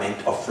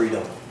environment of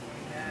freedom.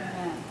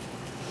 Amen.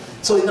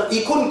 So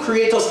he couldn't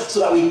create us so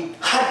that we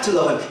had to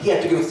love him. He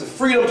had to give us the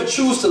freedom to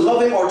choose to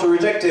love him or to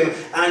reject him.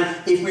 And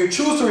if we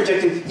choose to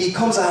reject him, he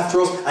comes after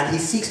us and he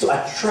seeks to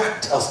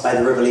attract us by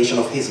the revelation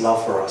of his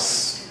love for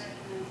us.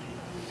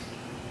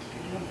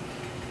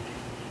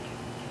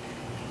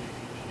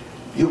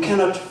 You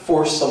cannot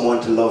force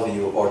someone to love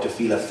you or to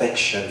feel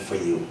affection for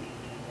you.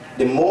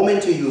 The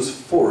moment you use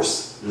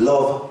force,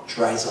 love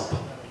dries up.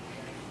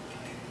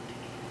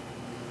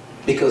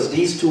 Because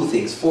these two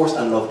things, force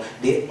and love,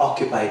 they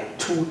occupy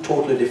two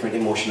totally different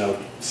emotional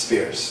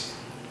spheres.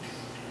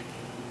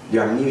 They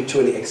are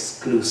mutually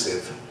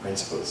exclusive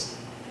principles.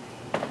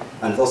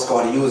 And thus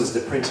God uses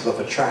the principle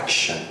of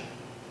attraction.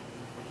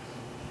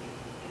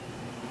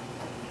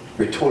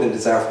 We're told in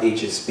Desire of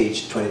Ages,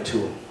 page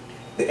 22,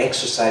 the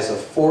exercise of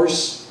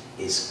force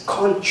is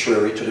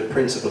contrary to the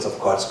principles of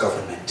God's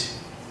government.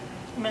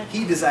 Amen.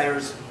 He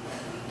desires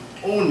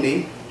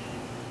only,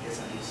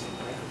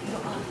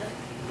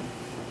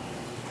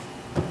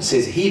 it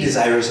says he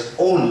desires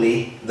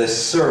only the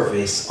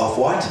service of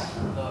what?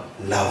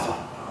 Love.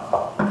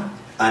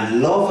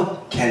 And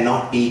love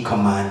cannot be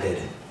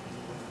commanded.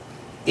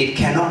 It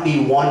cannot be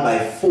won by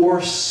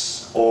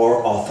force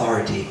or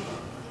authority.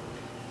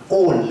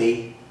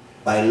 Only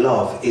by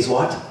love is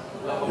what?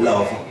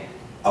 Love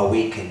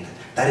awakened.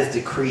 That is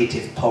the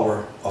creative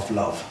power of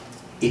love.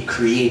 it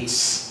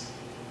creates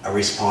a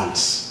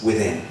response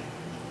within.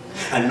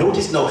 And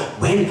notice now,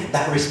 when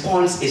that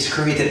response is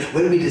created,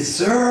 when we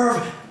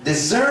discern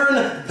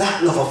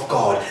that love of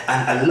God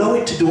and allow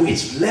it to do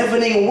its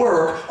leavening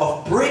work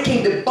of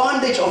breaking the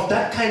bondage of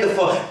that kind of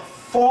a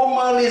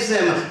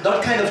formalism,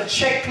 that kind of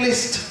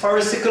checklist,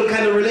 pharisaical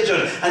kind of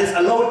religion, and it's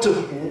allowed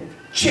to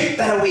chip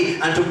that away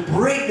and to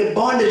break the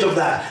bondage of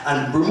that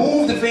and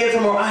remove the veil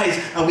from our eyes,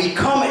 and we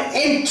come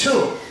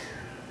into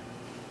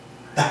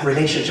that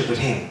relationship with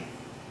Him.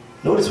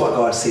 Notice what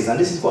God says, and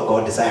this is what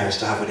God desires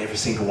to have with every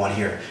single one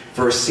here.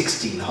 Verse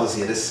 16,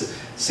 Hosea, this is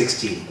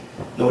 16.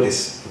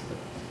 Notice,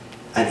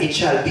 and it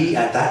shall be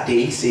at that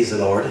day, says the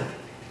Lord,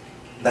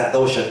 that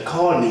thou shalt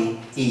call me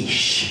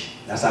Ish.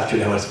 That's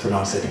actually how it's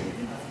pronounced.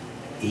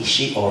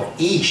 Ishi or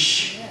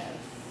Ish.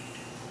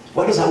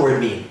 What does that word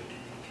mean?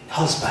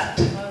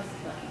 Husband.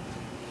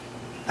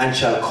 And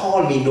shall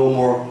call me no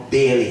more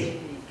Bailey,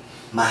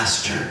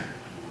 master.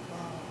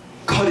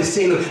 God is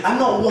saying, look, I'm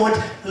not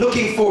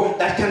looking for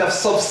that kind of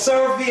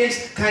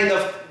subservient, kind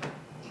of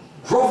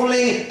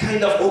groveling,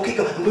 kind of, okay,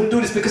 God, I'm going to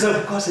do this because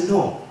God said,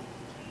 no.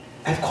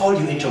 I've called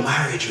you into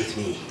marriage with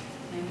me.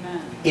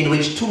 Amen. In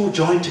which two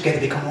joined together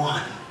become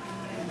one.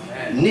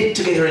 Amen. Knit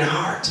together in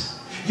heart.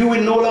 You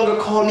will no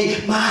longer call me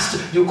master,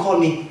 you call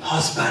me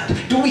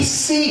husband. Do we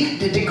see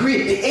the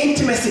degree, the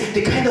intimacy,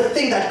 the kind of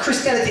thing that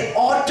Christianity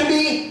ought to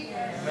be?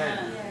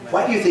 Amen.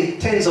 Why do you think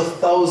tens of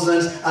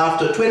thousands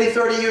after 20,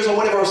 30 years or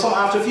whatever, or some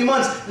after a few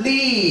months,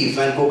 leave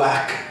and go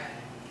back?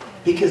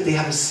 Because they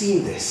haven't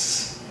seen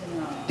this.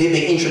 They've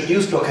been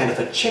introduced to a kind of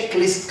a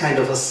checklist, kind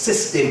of a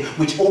system,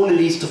 which only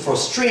leads to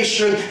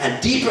frustration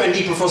and deeper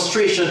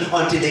frustration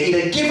until they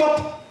either give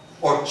up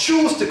or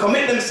choose to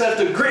commit themselves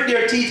to grit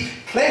their teeth,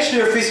 clench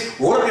their fists,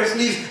 roll up their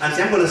sleeves, and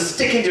say, I'm going to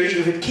stick in there even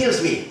if it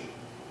kills me.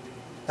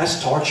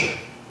 That's torture.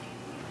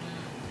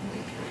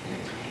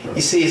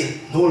 He says,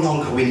 no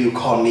longer will you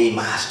call me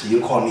master,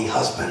 you call me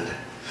husband.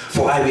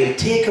 For I will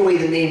take away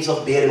the names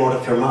of Baalim out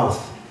of your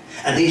mouth,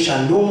 and they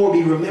shall no more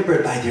be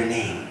remembered by their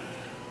name.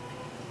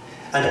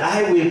 And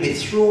I will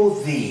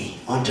betroth thee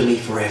unto me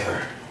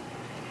forever.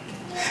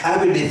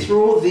 I will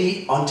betroth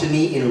thee unto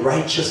me in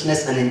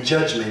righteousness and in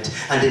judgment,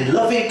 and in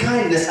loving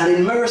kindness and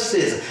in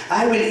mercies.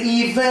 I will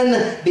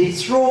even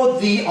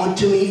betroth thee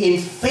unto me in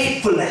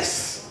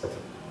faithfulness.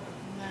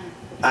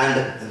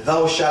 And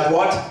thou shalt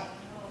what?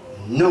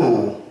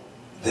 Know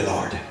the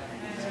Lord.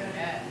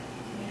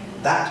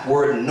 That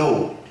word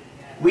know,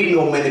 we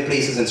know many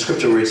places in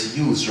scripture where it's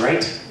used,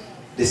 right?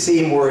 The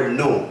same word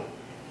know.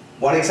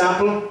 One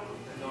example?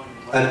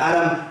 And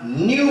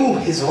Adam knew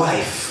his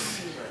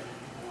wife,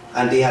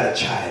 and they had a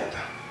child.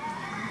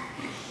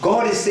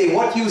 God is saying,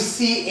 what you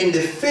see in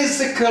the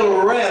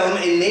physical realm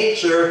in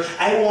nature,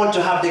 I want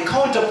to have the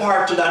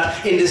counterpart to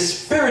that in the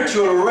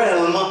spiritual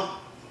realm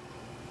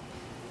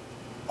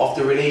of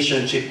the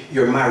relationship,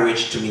 your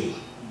marriage to me.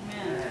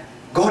 Amen.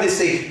 God is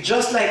saying,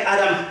 just like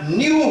Adam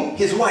knew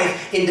his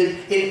wife in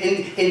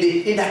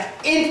that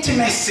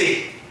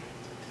intimacy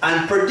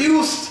and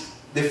produced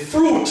the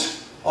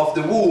fruit of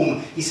the womb,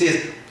 he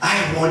says,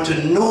 I want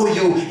to know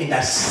you in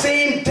that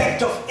same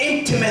depth of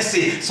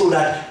intimacy so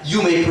that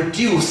you may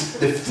produce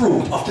the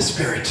fruit of the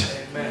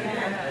Spirit.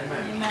 Amen.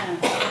 Amen.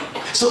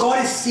 So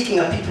God is seeking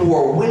a people who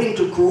are willing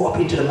to grow up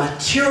into the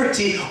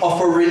maturity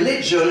of a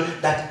religion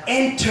that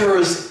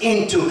enters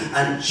into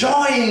and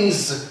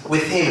joins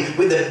with Him,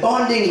 with the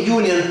bonding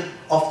union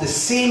of the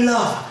same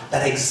love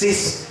that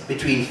exists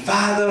between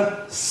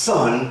Father,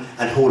 Son,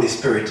 and Holy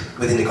Spirit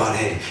within the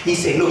Godhead. He's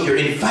saying, look, you're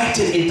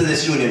invited into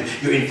this union.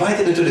 You're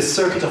invited into the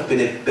circuit of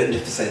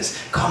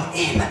beneficence. Come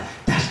in.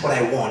 That's what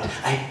I want.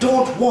 I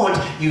don't want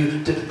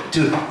you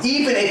to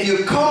even if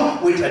you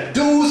come with a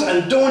do's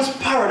and don'ts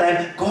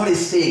paradigm, God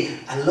is saying,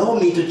 allow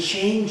me to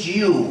change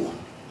you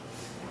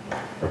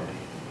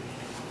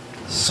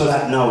so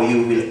that now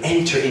you will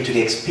enter into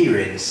the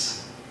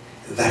experience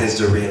that is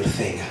the real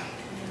thing.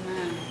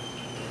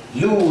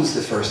 Lose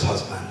the first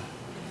husband.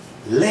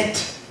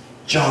 Let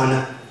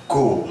John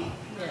go.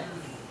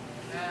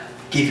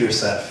 Give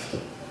yourself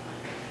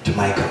to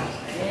Michael.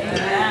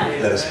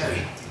 Amen. Let us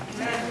pray.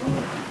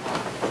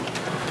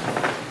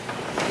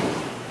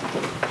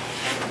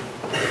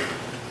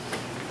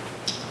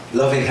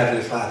 Loving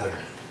Heavenly Father,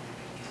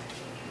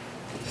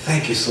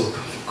 thank you so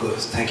good.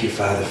 Thank you,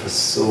 Father, for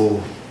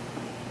so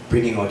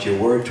bringing out your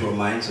word to our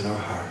minds and our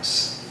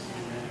hearts.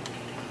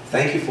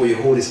 Thank you for your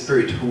Holy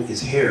Spirit who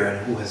is here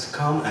and who has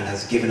come and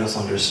has given us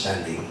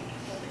understanding.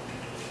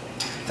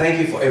 Thank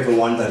you for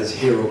everyone that is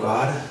here, O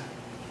God.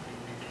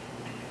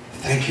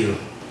 Thank you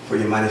for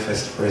your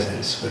manifest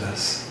presence with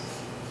us.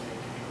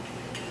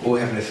 O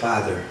Heavenly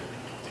Father,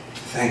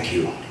 thank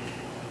you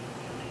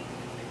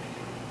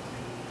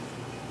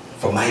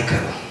for Michael,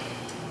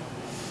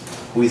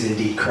 who is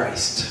indeed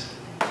Christ,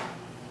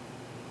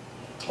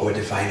 our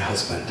divine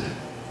husband.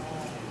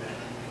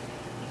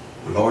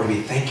 Lord,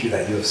 we thank you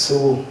that you have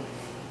so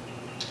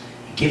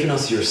given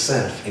us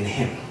yourself in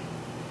him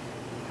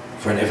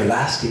for an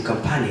everlasting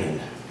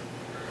companion,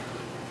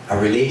 a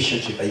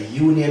relationship, a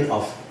union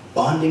of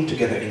bonding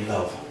together in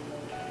love.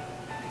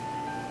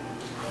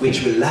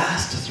 which will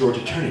last throughout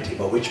eternity,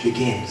 but which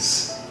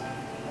begins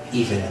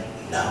even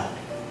now.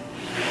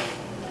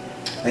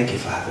 Thank you,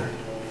 Father.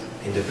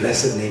 In the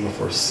blessed name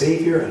of our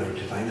Savior and our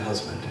divine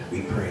husband,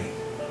 we pray.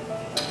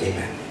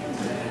 Amen.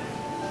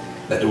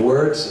 Let the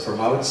words of our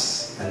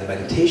mouths and the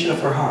meditation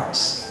of our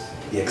hearts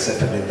be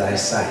acceptable in thy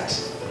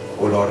sight,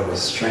 O Lord of our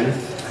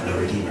strength and our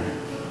Redeemer.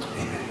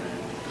 Amen.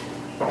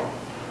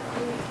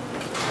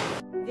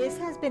 This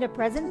has been a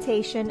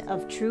presentation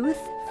of Truth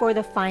for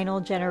the Final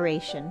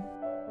Generation.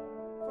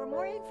 For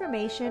more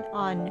information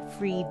on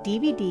free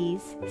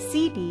DVDs,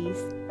 CDs,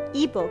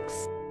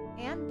 ebooks,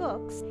 and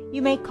books,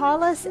 you may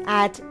call us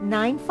at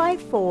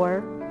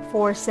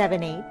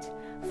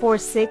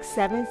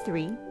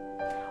 954-478-4673,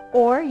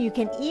 or you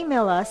can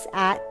email us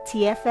at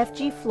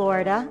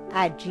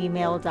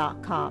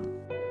tffgflorida@gmail.com.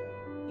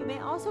 You may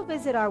also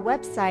visit our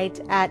website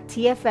at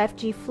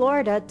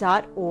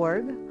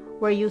tffgflorida.org,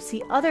 where you'll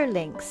see other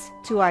links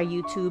to our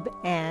YouTube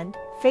and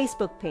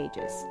Facebook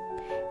pages.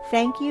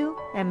 Thank you,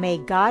 and may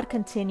God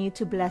continue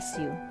to bless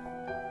you.